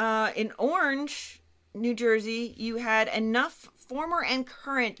in Orange, New Jersey, you had enough former and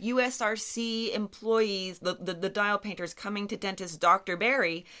current USRC employees, the dial painters, coming to dentist Dr.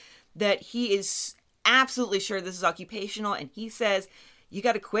 Barry, that he is absolutely sure this is occupational, and he says, you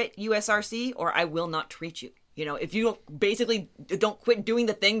got to quit USRC or I will not treat you. You know, if you don't quit doing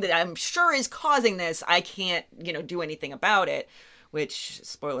the thing that I'm sure is causing this, I can't, do anything about it, which,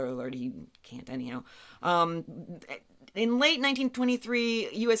 spoiler alert, he can't anyhow. In late 1923,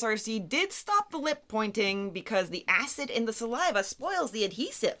 USRC did stop the lip pointing because the acid in the saliva spoils the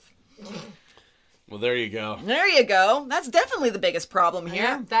adhesive. Well, there you go. There you go. That's definitely the biggest problem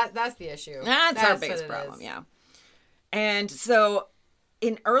here. Yeah, that's the issue. That's our biggest problem, yeah. And so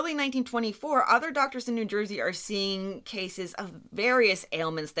in early 1924, other doctors in New Jersey are seeing cases of various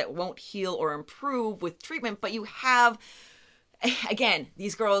ailments that won't heal or improve with treatment, but you have... Again,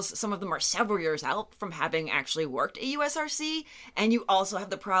 these girls, some of them are several years out from having actually worked at USRC, and you also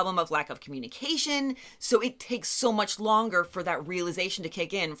have the problem of lack of communication, so it takes so much longer for that realization to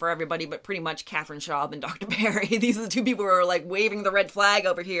kick in for everybody, but pretty much Catherine Schaub and Dr. Barry. These are the two people who are like waving the red flag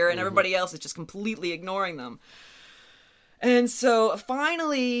over here, and everybody else is just completely ignoring them. And so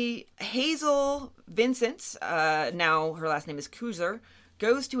finally, Hazel Vincent, now her last name is Kuzer,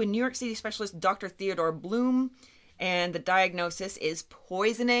 goes to a New York City specialist, Dr. Theodore Bloom, and the diagnosis is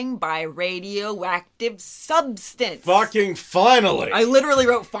poisoning by radioactive substance. Fucking finally. I literally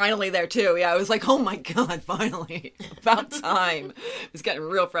wrote finally there too. Yeah, I was like, oh my God, finally. About time. It was getting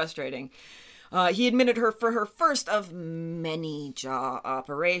real frustrating. He admitted her for her first of many jaw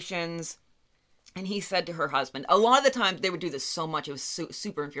operations. And he said to her husband, a lot of the time they would do this so much, it was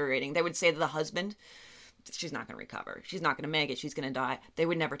super infuriating. They would say to the husband, she's not going to recover. She's not going to make it. She's going to die. They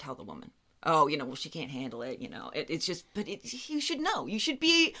would never tell the woman. Oh, well, she can't handle it, It's just, but you should know. You should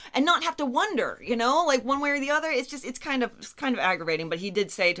be, and not have to wonder, like one way or the other. It's kind of aggravating. But he did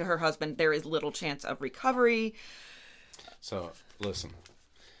say to her husband, there is little chance of recovery. So, listen,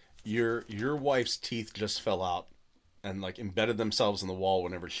 your wife's teeth just fell out and, like, embedded themselves in the wall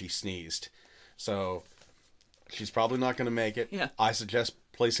whenever she sneezed. So, she's probably not going to make it. Yeah. I suggest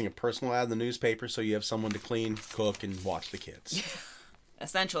placing a personal ad in the newspaper so you have someone to clean, cook, and watch the kids.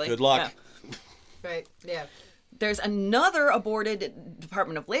 Essentially. Good luck. Yeah. Right, yeah. There's another aborted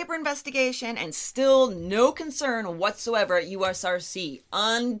Department of Labor investigation and still no concern whatsoever at USRC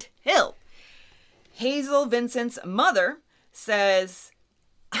until Hazel Vincent's mother says,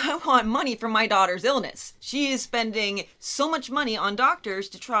 I want money for my daughter's illness. She is spending so much money on doctors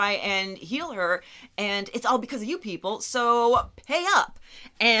to try and heal her, and it's all because of you people, so pay up.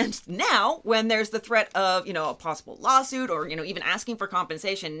 And now, when there's the threat of, a possible lawsuit or, even asking for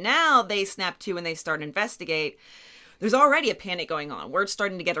compensation, now they snap to and they start to investigate. There's already a panic going on. Word's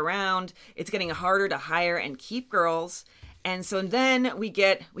starting to get around. It's getting harder to hire and keep girls. And so then we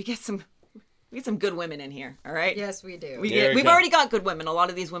get some good women in here, all right? Yes, we do. We've already got good women. A lot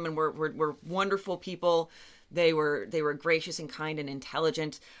of these women were wonderful people. They were gracious and kind and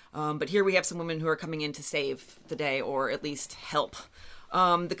intelligent. But here we have some women who are coming in to save the day or at least help.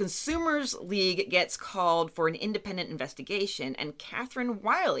 The Consumers League gets called for an independent investigation, and Catherine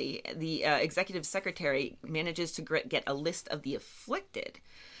Wiley, the executive secretary, manages to get a list of the afflicted.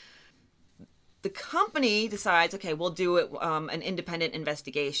 The company decides, okay, we'll do an independent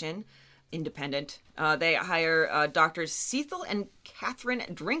investigation. They hire Doctors Cecil and Catherine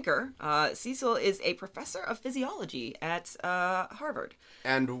Drinker. Cecil is a professor of physiology at Harvard.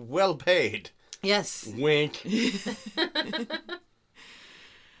 And well paid. Yes. Wink.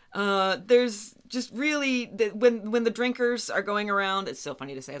 There's just really when the drinkers are going around, it's so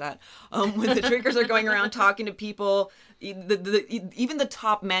funny to say that. When the drinkers are going around talking to people, even the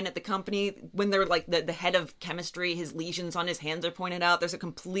top men at the company, when they're like the head of chemistry, his lesions on his hands are pointed out. There's a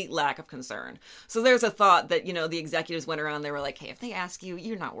complete lack of concern. So there's a thought that the executives went around. They were like, hey, if they ask you,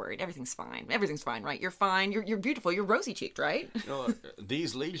 you're not worried. Everything's fine. Everything's fine, right? You're fine. You're beautiful. You're rosy cheeked, right?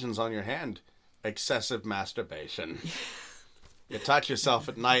 These lesions on your hand, excessive masturbation. You touch yourself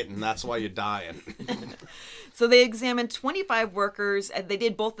at night, and that's why you're dying. So they examined 25 workers, and they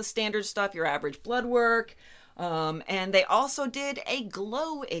did both the standard stuff, your average blood work, and they also did a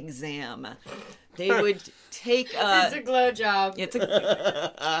glow exam. They would take... it's a glow job.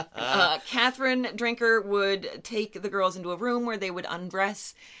 Catherine Drinker would take the girls into a room where they would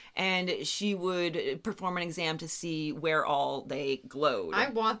undress, and she would perform an exam to see where all they glowed. I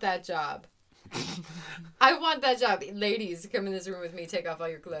want that job. I want that job. Ladies, come in this room with me, take off all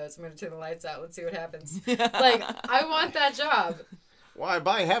your clothes. I'm going to turn the lights out. Let's see what happens. I want that job. Why,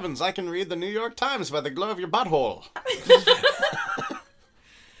 by heavens, I can read the New York Times by the glow of your butthole.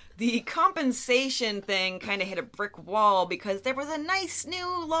 The compensation thing kind of hit a brick wall because there was a nice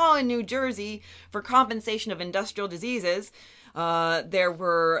new law in New Jersey for compensation of industrial diseases.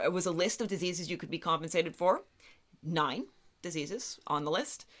 It was a list of diseases you could be compensated for. 9 diseases on the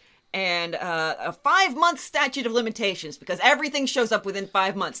list. And a 5-month statute of limitations because everything shows up within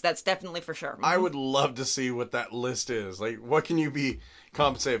 5 months. That's definitely for sure. I would love to see what that list is. Like, what can you be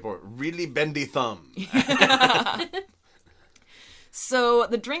compensated for? Really bendy thumb. So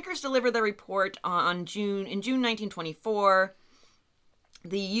the drinkers delivered their report in June 1924.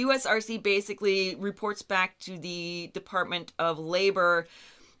 The USRC basically reports back to the Department of Labor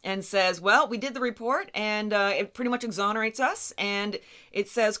and says, well, we did the report, and it pretty much exonerates us, and it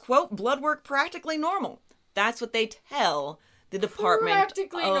says, quote, blood work practically normal. That's what they tell the Department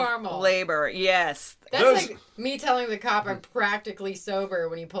of Labor. Yes. That's like me telling the cop I'm practically sober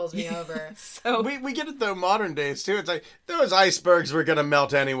when he pulls me over. So we get it, though, modern days, too. It's like, those icebergs were going to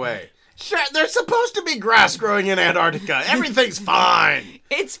melt anyway. Sure, there's supposed to be grass growing in Antarctica. Everything's fine.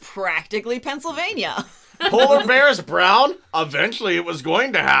 It's practically Pennsylvania. Polar bears brown? Eventually it was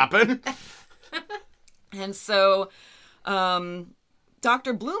going to happen. And so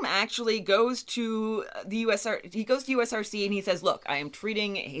Dr. Bloom actually goes to the USRC and he says, look, I am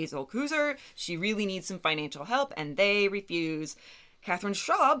treating Hazel Kuzer. She really needs some financial help. And they refuse. Catherine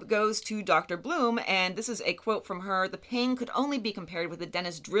Schaub goes to Dr. Bloom, and this is a quote from her: "The pain could only be compared with the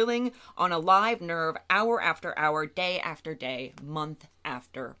dentist drilling on a live nerve hour after hour, day after day, month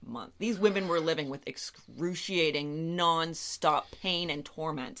after month." These women were living with excruciating, non-stop pain and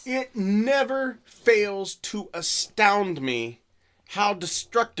torment. It never fails to astound me how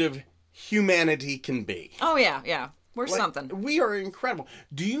destructive humanity can be. Oh, yeah. We're Like, something. We are incredible.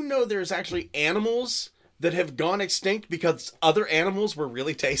 Do you know there's actually animals that have gone extinct because other animals were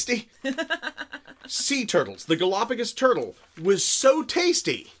really tasty? Sea turtles. The Galapagos turtle was so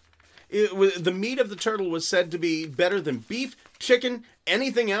tasty. The meat of the turtle was said to be better than beef, chicken,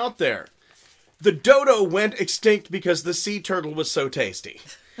 anything out there. The dodo went extinct because the sea turtle was so tasty.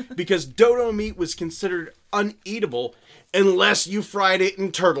 Because dodo meat was considered uneatable unless you fried it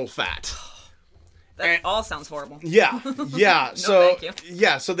in turtle fat. That all sounds horrible. Yeah. So thank you.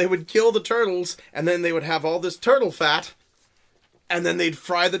 yeah, so they would kill the turtles, and then they would have all this turtle fat, and then they'd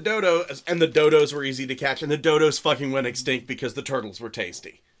fry the dodos, and the dodos were easy to catch, and the dodos fucking went extinct because the turtles were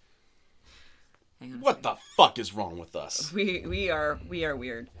tasty. Hang on a What the fuck is wrong with us? We are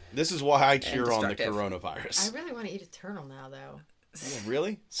weird. This is why I cheer on the destructive. I coronavirus. really want to eat a turtle now, though. Yeah,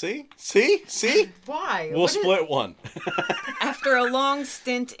 really? See? Why? We'll split one. After a long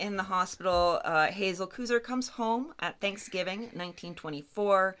stint in the hospital, Hazel Kuzer comes home at Thanksgiving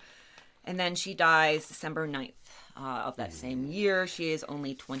 1924, and then she dies December 9th of that same year. She is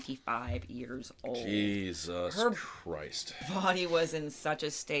only 25 years old. Jesus Her- Christ. Body was in such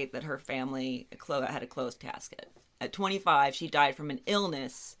a state that her family had a closed casket. At 25, she died from an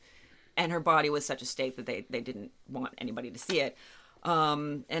illness, and her body was such a state that they didn't want anybody to see it.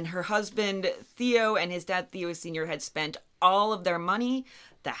 And her husband, Theo, and his dad, Theo Sr., had spent all of their money.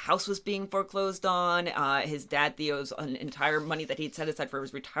 The house was being foreclosed on. His dad, Theo's entire money that he'd set aside for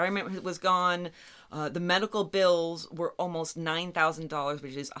his retirement was gone. The medical bills were almost $9,000,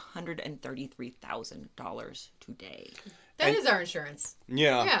 which is $133,000 today. That is our insurance.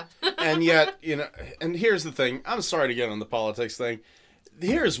 Yeah. Yeah. And yet, and here's the thing. I'm sorry to get on the politics thing.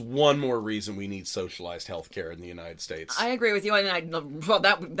 Here's one more reason we need socialized healthcare in the United States. I agree with you, and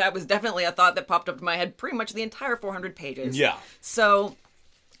that was definitely a thought that popped up in my head pretty much the entire 400 pages. Yeah. So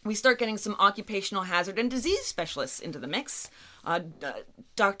we start getting some occupational hazard and disease specialists into the mix.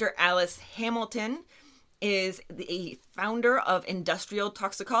 Dr. Alice Hamilton is the founder of industrial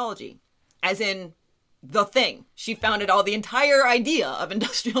toxicology, as in the thing. She founded the entire idea of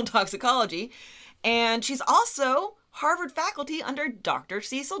industrial toxicology, and she's also Harvard faculty under Dr.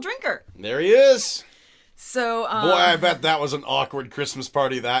 Cecil Drinker. There he is. So, Boy, I bet that was an awkward Christmas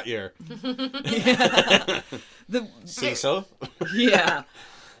party that year. Cecil? Yeah.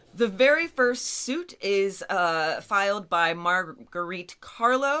 The very first suit is filed by Marguerite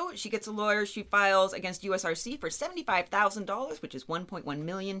Carlo. She gets a lawyer. She files against USRC for $75,000, which is $1.1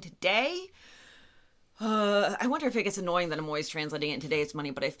 million today. I wonder if it gets annoying that I'm always translating it in today's money,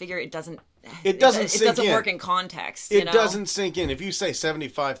 but I figure it doesn't. It doesn't sink doesn't in. work in context. It doesn't sink in. If you say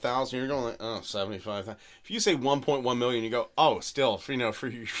 75,000, you're going like, oh, 75,000. If you say 1.1 million, you go, oh, still, for your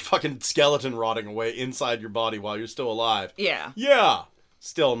fucking skeleton rotting away inside your body while you're still alive. Yeah. Yeah.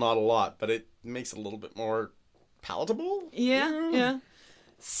 Still not a lot, but it makes it a little bit more palatable. Yeah.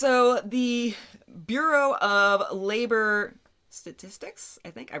 So the Bureau of Labor Statistics, I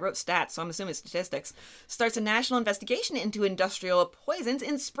think I wrote stats, so I'm assuming statistics, starts a national investigation into industrial poisons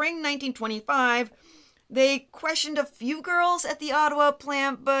in spring 1925. They questioned a few girls at the Ottawa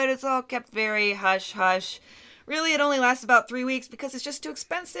plant, but it's all kept very hush-hush. Really, it only lasts about 3 weeks because it's just too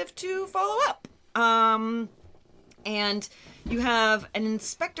expensive to follow up. And you have an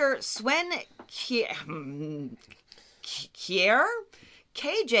Inspector Swen Kier,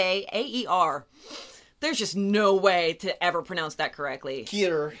 Kjaer. There's just no way to ever pronounce that correctly.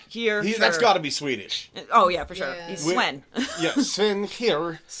 Kier. Sure. That's got to be Swedish. Oh, yeah, for sure. Yeah. He's Sven. Yeah, Sven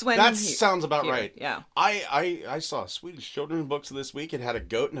Kier. Sven That Kier. sounds about Kier, right. yeah. I saw Swedish children's books this week. It had a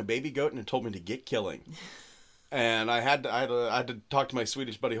goat and a baby goat, and it told me to get killing. And I had to talk to my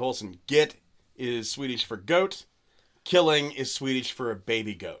Swedish buddy Holson. Get is Swedish for goat. Killing is Swedish for a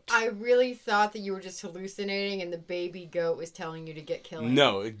baby goat. I really thought that you were just hallucinating and the baby goat was telling you to get killing.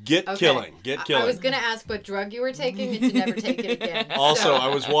 No, get Okay. killing. Get killing. I was going to ask what drug you were taking and to never take it again. Also, So- I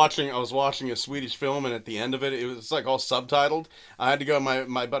was watching a Swedish film, and at the end of it, it was like all subtitled. I had to go to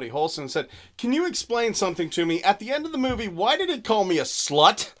my buddy Holson and said, "Can you explain something to me? At the end of the movie, why did it call me a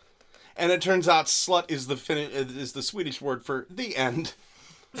slut?" And it turns out slut is the Swedish word for the end.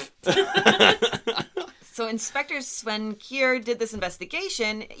 So Inspector Sven Kier did this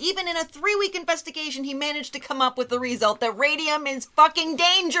investigation. Even in a 3-week investigation, he managed to come up with the result that radium is fucking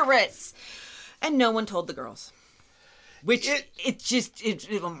dangerous. And no one told the girls. Which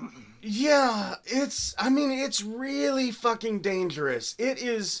Yeah, it's really fucking dangerous. It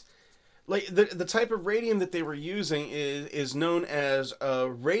is like the type of radium that they were using is known as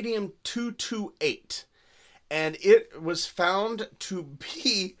radium-228, and it was found to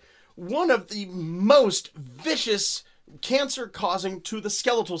be one of the most vicious cancer causing to the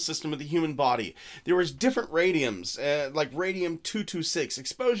skeletal system of the human body. There was different radiums, like radium-226.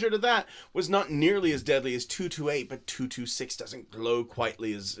 Exposure to that was not nearly as deadly as 228, but 226 doesn't glow quite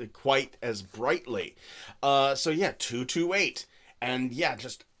as brightly. So yeah, 228. And yeah,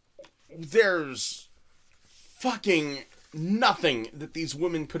 just there's fucking nothing that these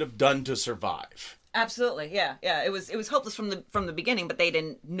women could have done to survive. Absolutely, yeah. It was hopeless from the beginning, but they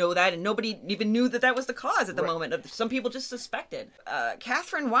didn't know that, and nobody even knew that was the cause at the moment. Some people just suspected.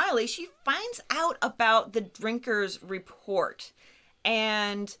 Catherine Wiley, she finds out about the drinkers' report,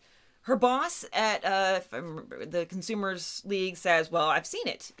 and her boss at the Consumers League says, "Well, I've seen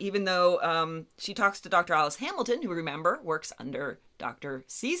it," even though she talks to Dr. Alice Hamilton, who, remember, works under Dr.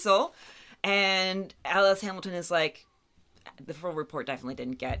 Cecil, and Alice Hamilton is like, the full report definitely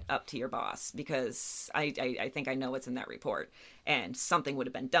didn't get up to your boss, because I think I know what's in that report, and something would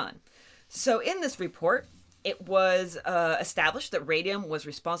have been done. So in this report, it was established that radium was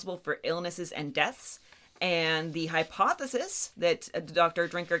responsible for illnesses and deaths, and the hypothesis that Dr.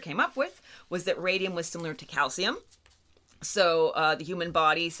 Drinker came up with was that radium was similar to calcium. So the human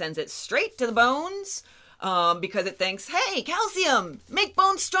body sends it straight to the bones, because it thinks, hey, calcium, make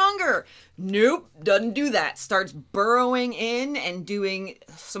bones stronger. Nope, doesn't do that. Starts burrowing in and doing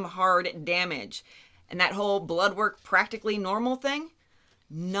some hard damage. And that whole blood work practically normal thing,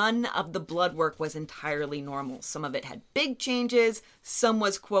 none of the blood work was entirely normal. Some of it had big changes. Some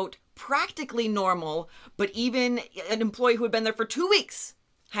was, quote, practically normal, but even an employee who had been there for 2 weeks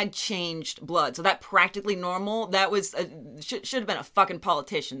had changed blood. So that practically normal, that was should have been a fucking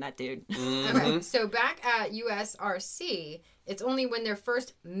politician, that dude. Mm-hmm. Okay, so back at USRC, it's only when their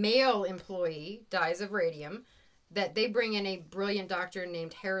first male employee dies of radium that they bring in a brilliant doctor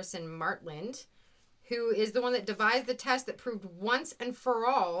named Harrison Martland, who is the one that devised the test that proved once and for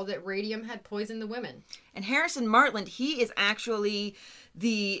all that radium had poisoned the women. And Harrison Martland, he is actually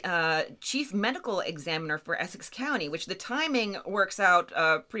the chief medical examiner for Essex County, which the timing works out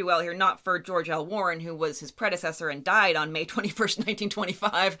pretty well here, not for George L. Warren, who was his predecessor and died on May 21st,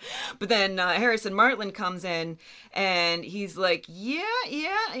 1925, but then Harrison Martland comes in, and he's like, we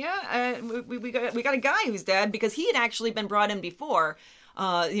got a guy who's dead, because he had actually been brought in before.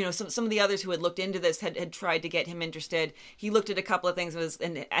 Some of the others who had looked into this had tried to get him interested. He looked at a couple of things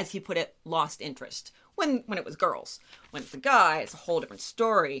and as he put it, lost interest. When it was girls. When it's a guy, it's a whole different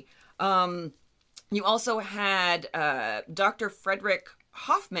story. You also had Dr. Frederick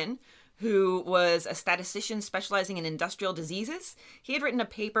Hoffman, who was a statistician specializing in industrial diseases. He had written a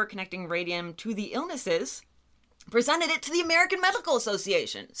paper connecting radium to the illnesses, presented it to the American Medical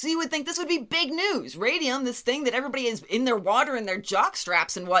Association. So you would think this would be big news. Radium, this thing that everybody is in their water and their jock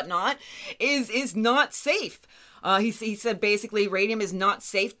straps and whatnot, is not safe. He said basically radium is not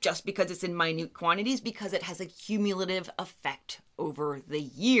safe just because it's in minute quantities, because it has a cumulative effect over the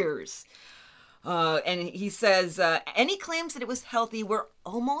years. And he says any claims that it was healthy were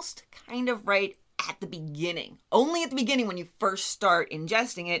almost kind of right at the beginning. Only at the beginning when you first start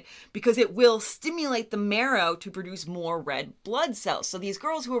ingesting it, because it will stimulate the marrow to produce more red blood cells. So these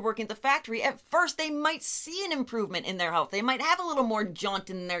girls who are working at the factory, at first they might see an improvement in their health. They might have a little more jaunt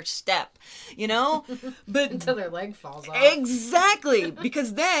in their step, But until their leg falls off. Exactly,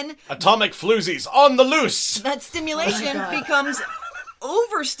 because then atomic floozies on the loose. That stimulation becomes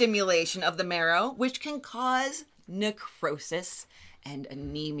overstimulation of the marrow, which can cause necrosis and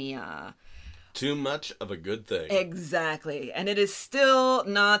anemia. Too much of a good thing. Exactly. And it is still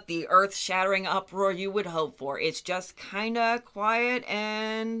not the earth-shattering uproar you would hope for. It's just kind of quiet,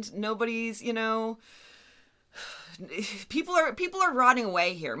 and nobody's, people are rotting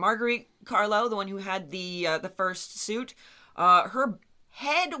away here. Marguerite Carlo, the one who had the first suit, her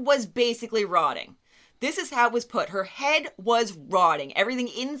head was basically rotting. This is how it was put. Her head was rotting. Everything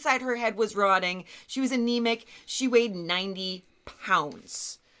inside her head was rotting. She was anemic. She weighed 90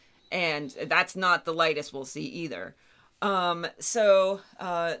 pounds. And that's not the lightest we'll see either. You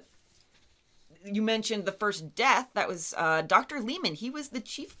mentioned the first death. That was Dr. Lehman. He was the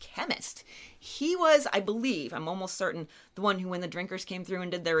chief chemist. He was, I believe, I'm almost certain, the one who, when the drinkers came through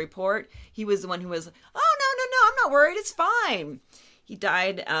and did their report, he was the one who was, oh, no, I'm not worried. It's fine. He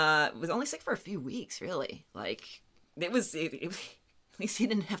died, was only sick for a few weeks, really. Like, it was at least he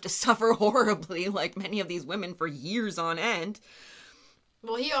didn't have to suffer horribly like many of these women for years on end.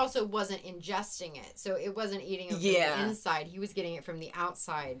 Well, he also wasn't ingesting it, so it wasn't eating it from the inside. He was getting it from the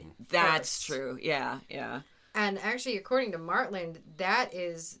outside. That's first. true. Yeah, yeah. And actually, according to Martland, that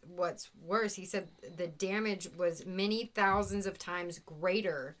is what's worse. He said the damage was many thousands of times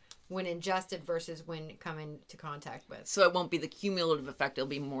greater when ingested versus when come into contact with. So it won't be the cumulative effect. It'll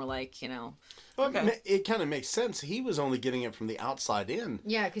be more like, Well, okay. it kind of makes sense. He was only getting it from the outside in.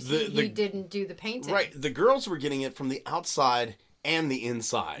 Yeah, because he didn't do the painting. Right. The girls were getting it from the outside and the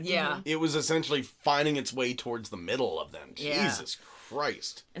inside. Yeah. It was essentially finding its way towards the middle of them. Yeah. Jesus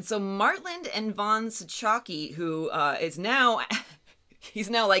Christ. And so Martland and Von Sachaki, who is now...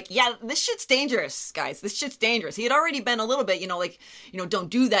 He's now like, yeah, this shit's dangerous, guys. This shit's dangerous. He had already been a little bit, don't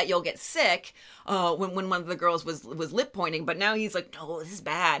do that, you'll get sick, when one of the girls was lip pointing. But now he's like, no, this is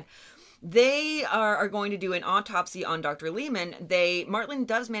bad. They are going to do an autopsy on Dr. Lehman. Martland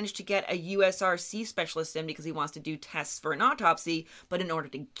does manage to get a USRC specialist in because he wants to do tests for an autopsy. But in order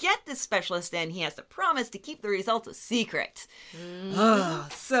to get this specialist in, he has to promise to keep the results a secret. And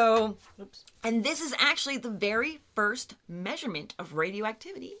this is actually the very first measurement of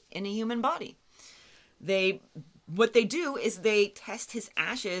radioactivity in a human body. What they do is they test his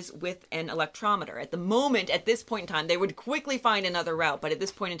ashes with an electrometer. At this point in time, they would quickly find another route, but at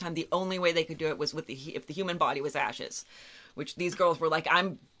this point in time, the only way they could do it was if the human body was ashes, which these girls were like,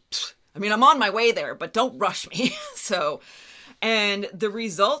 I'm on my way there, but don't rush me. And the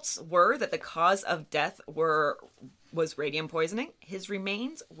results were that the cause of death was radium poisoning. His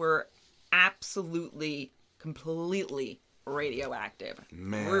remains were absolutely, completely radioactive.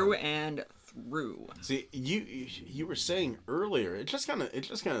 Man. Through and through. See, you were saying earlier, it just kind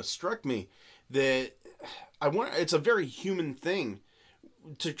of struck me that it's a very human thing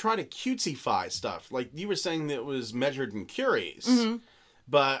to try to cutesify stuff. Like you were saying that it was measured in curies. Mm-hmm.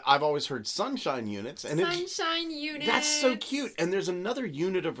 But I've always heard sunshine units. And units. That's so cute. And there's another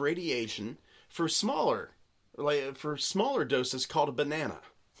unit of radiation for smaller doses called a banana.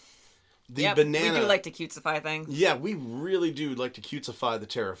 Banana. We do like to cutesify things. Yeah, we really do like to cutesify the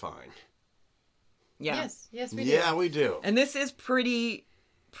terrifying. Yeah. Yes, we do. Yeah, we do. And this is pretty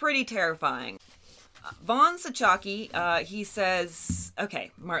terrifying. Von Sachaki, he says,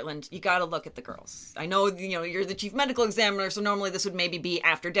 okay, Martland, you got to look at the girls. I know, you're the chief medical examiner, so normally this would maybe be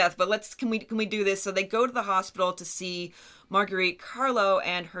after death, but can we do this? So they go to the hospital to see Marguerite Carlo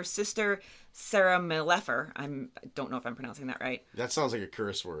and her sister, Sarah Malefer. I don't know if I'm pronouncing that right. That sounds like a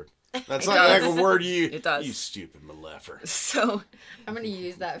curse word. That's not like a word It does. You stupid Malefer. So I'm going to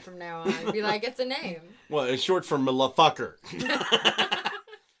use that from now on. Be like, it's a name. Well, it's short for Malefucker.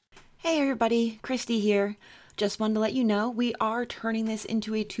 Hey everybody, Christy here. Just wanted to let you know we are turning this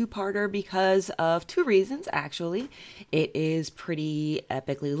into a two-parter because of two reasons, actually. It is pretty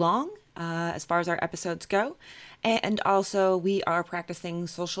epically long as far as our episodes go. And also we are practicing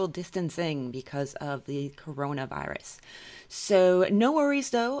social distancing because of the coronavirus. So no worries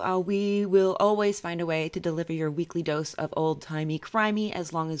though, we will always find a way to deliver your weekly dose of old-timey crimey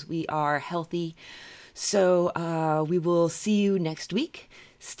as long as we are healthy. So we will see you next week.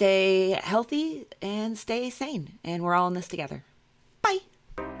 Stay healthy and stay sane. And we're all in this together. Bye.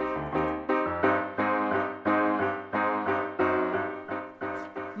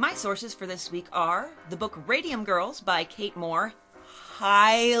 My sources for this week are the book Radium Girls by Kate Moore.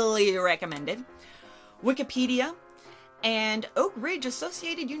 Highly recommended. Wikipedia and Oak Ridge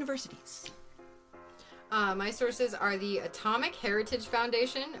Associated Universities. My sources are the Atomic Heritage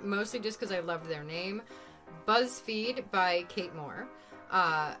Foundation, mostly just because I loved their name. BuzzFeed by Kate Moore.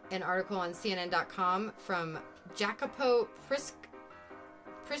 An article on CNN.com from Jacopo Prisco?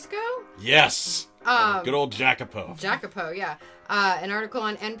 Yes. Good old Jacopo. Jacopo, yeah. An article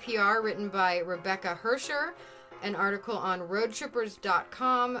on NPR written by Rebecca Hersher. An article on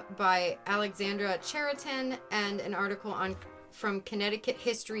roadtrippers.com by Alexandra Cheriton. And an article from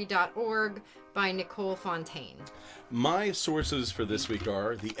ConnecticutHistory.org by Nicole Fontaine. My sources for this week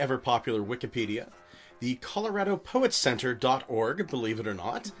are the ever-popular Wikipedia, the ColoradoPoetsCenter.org, believe it or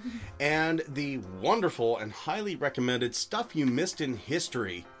not, and the wonderful and highly recommended Stuff You Missed in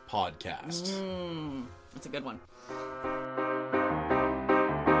History podcast. That's a good one.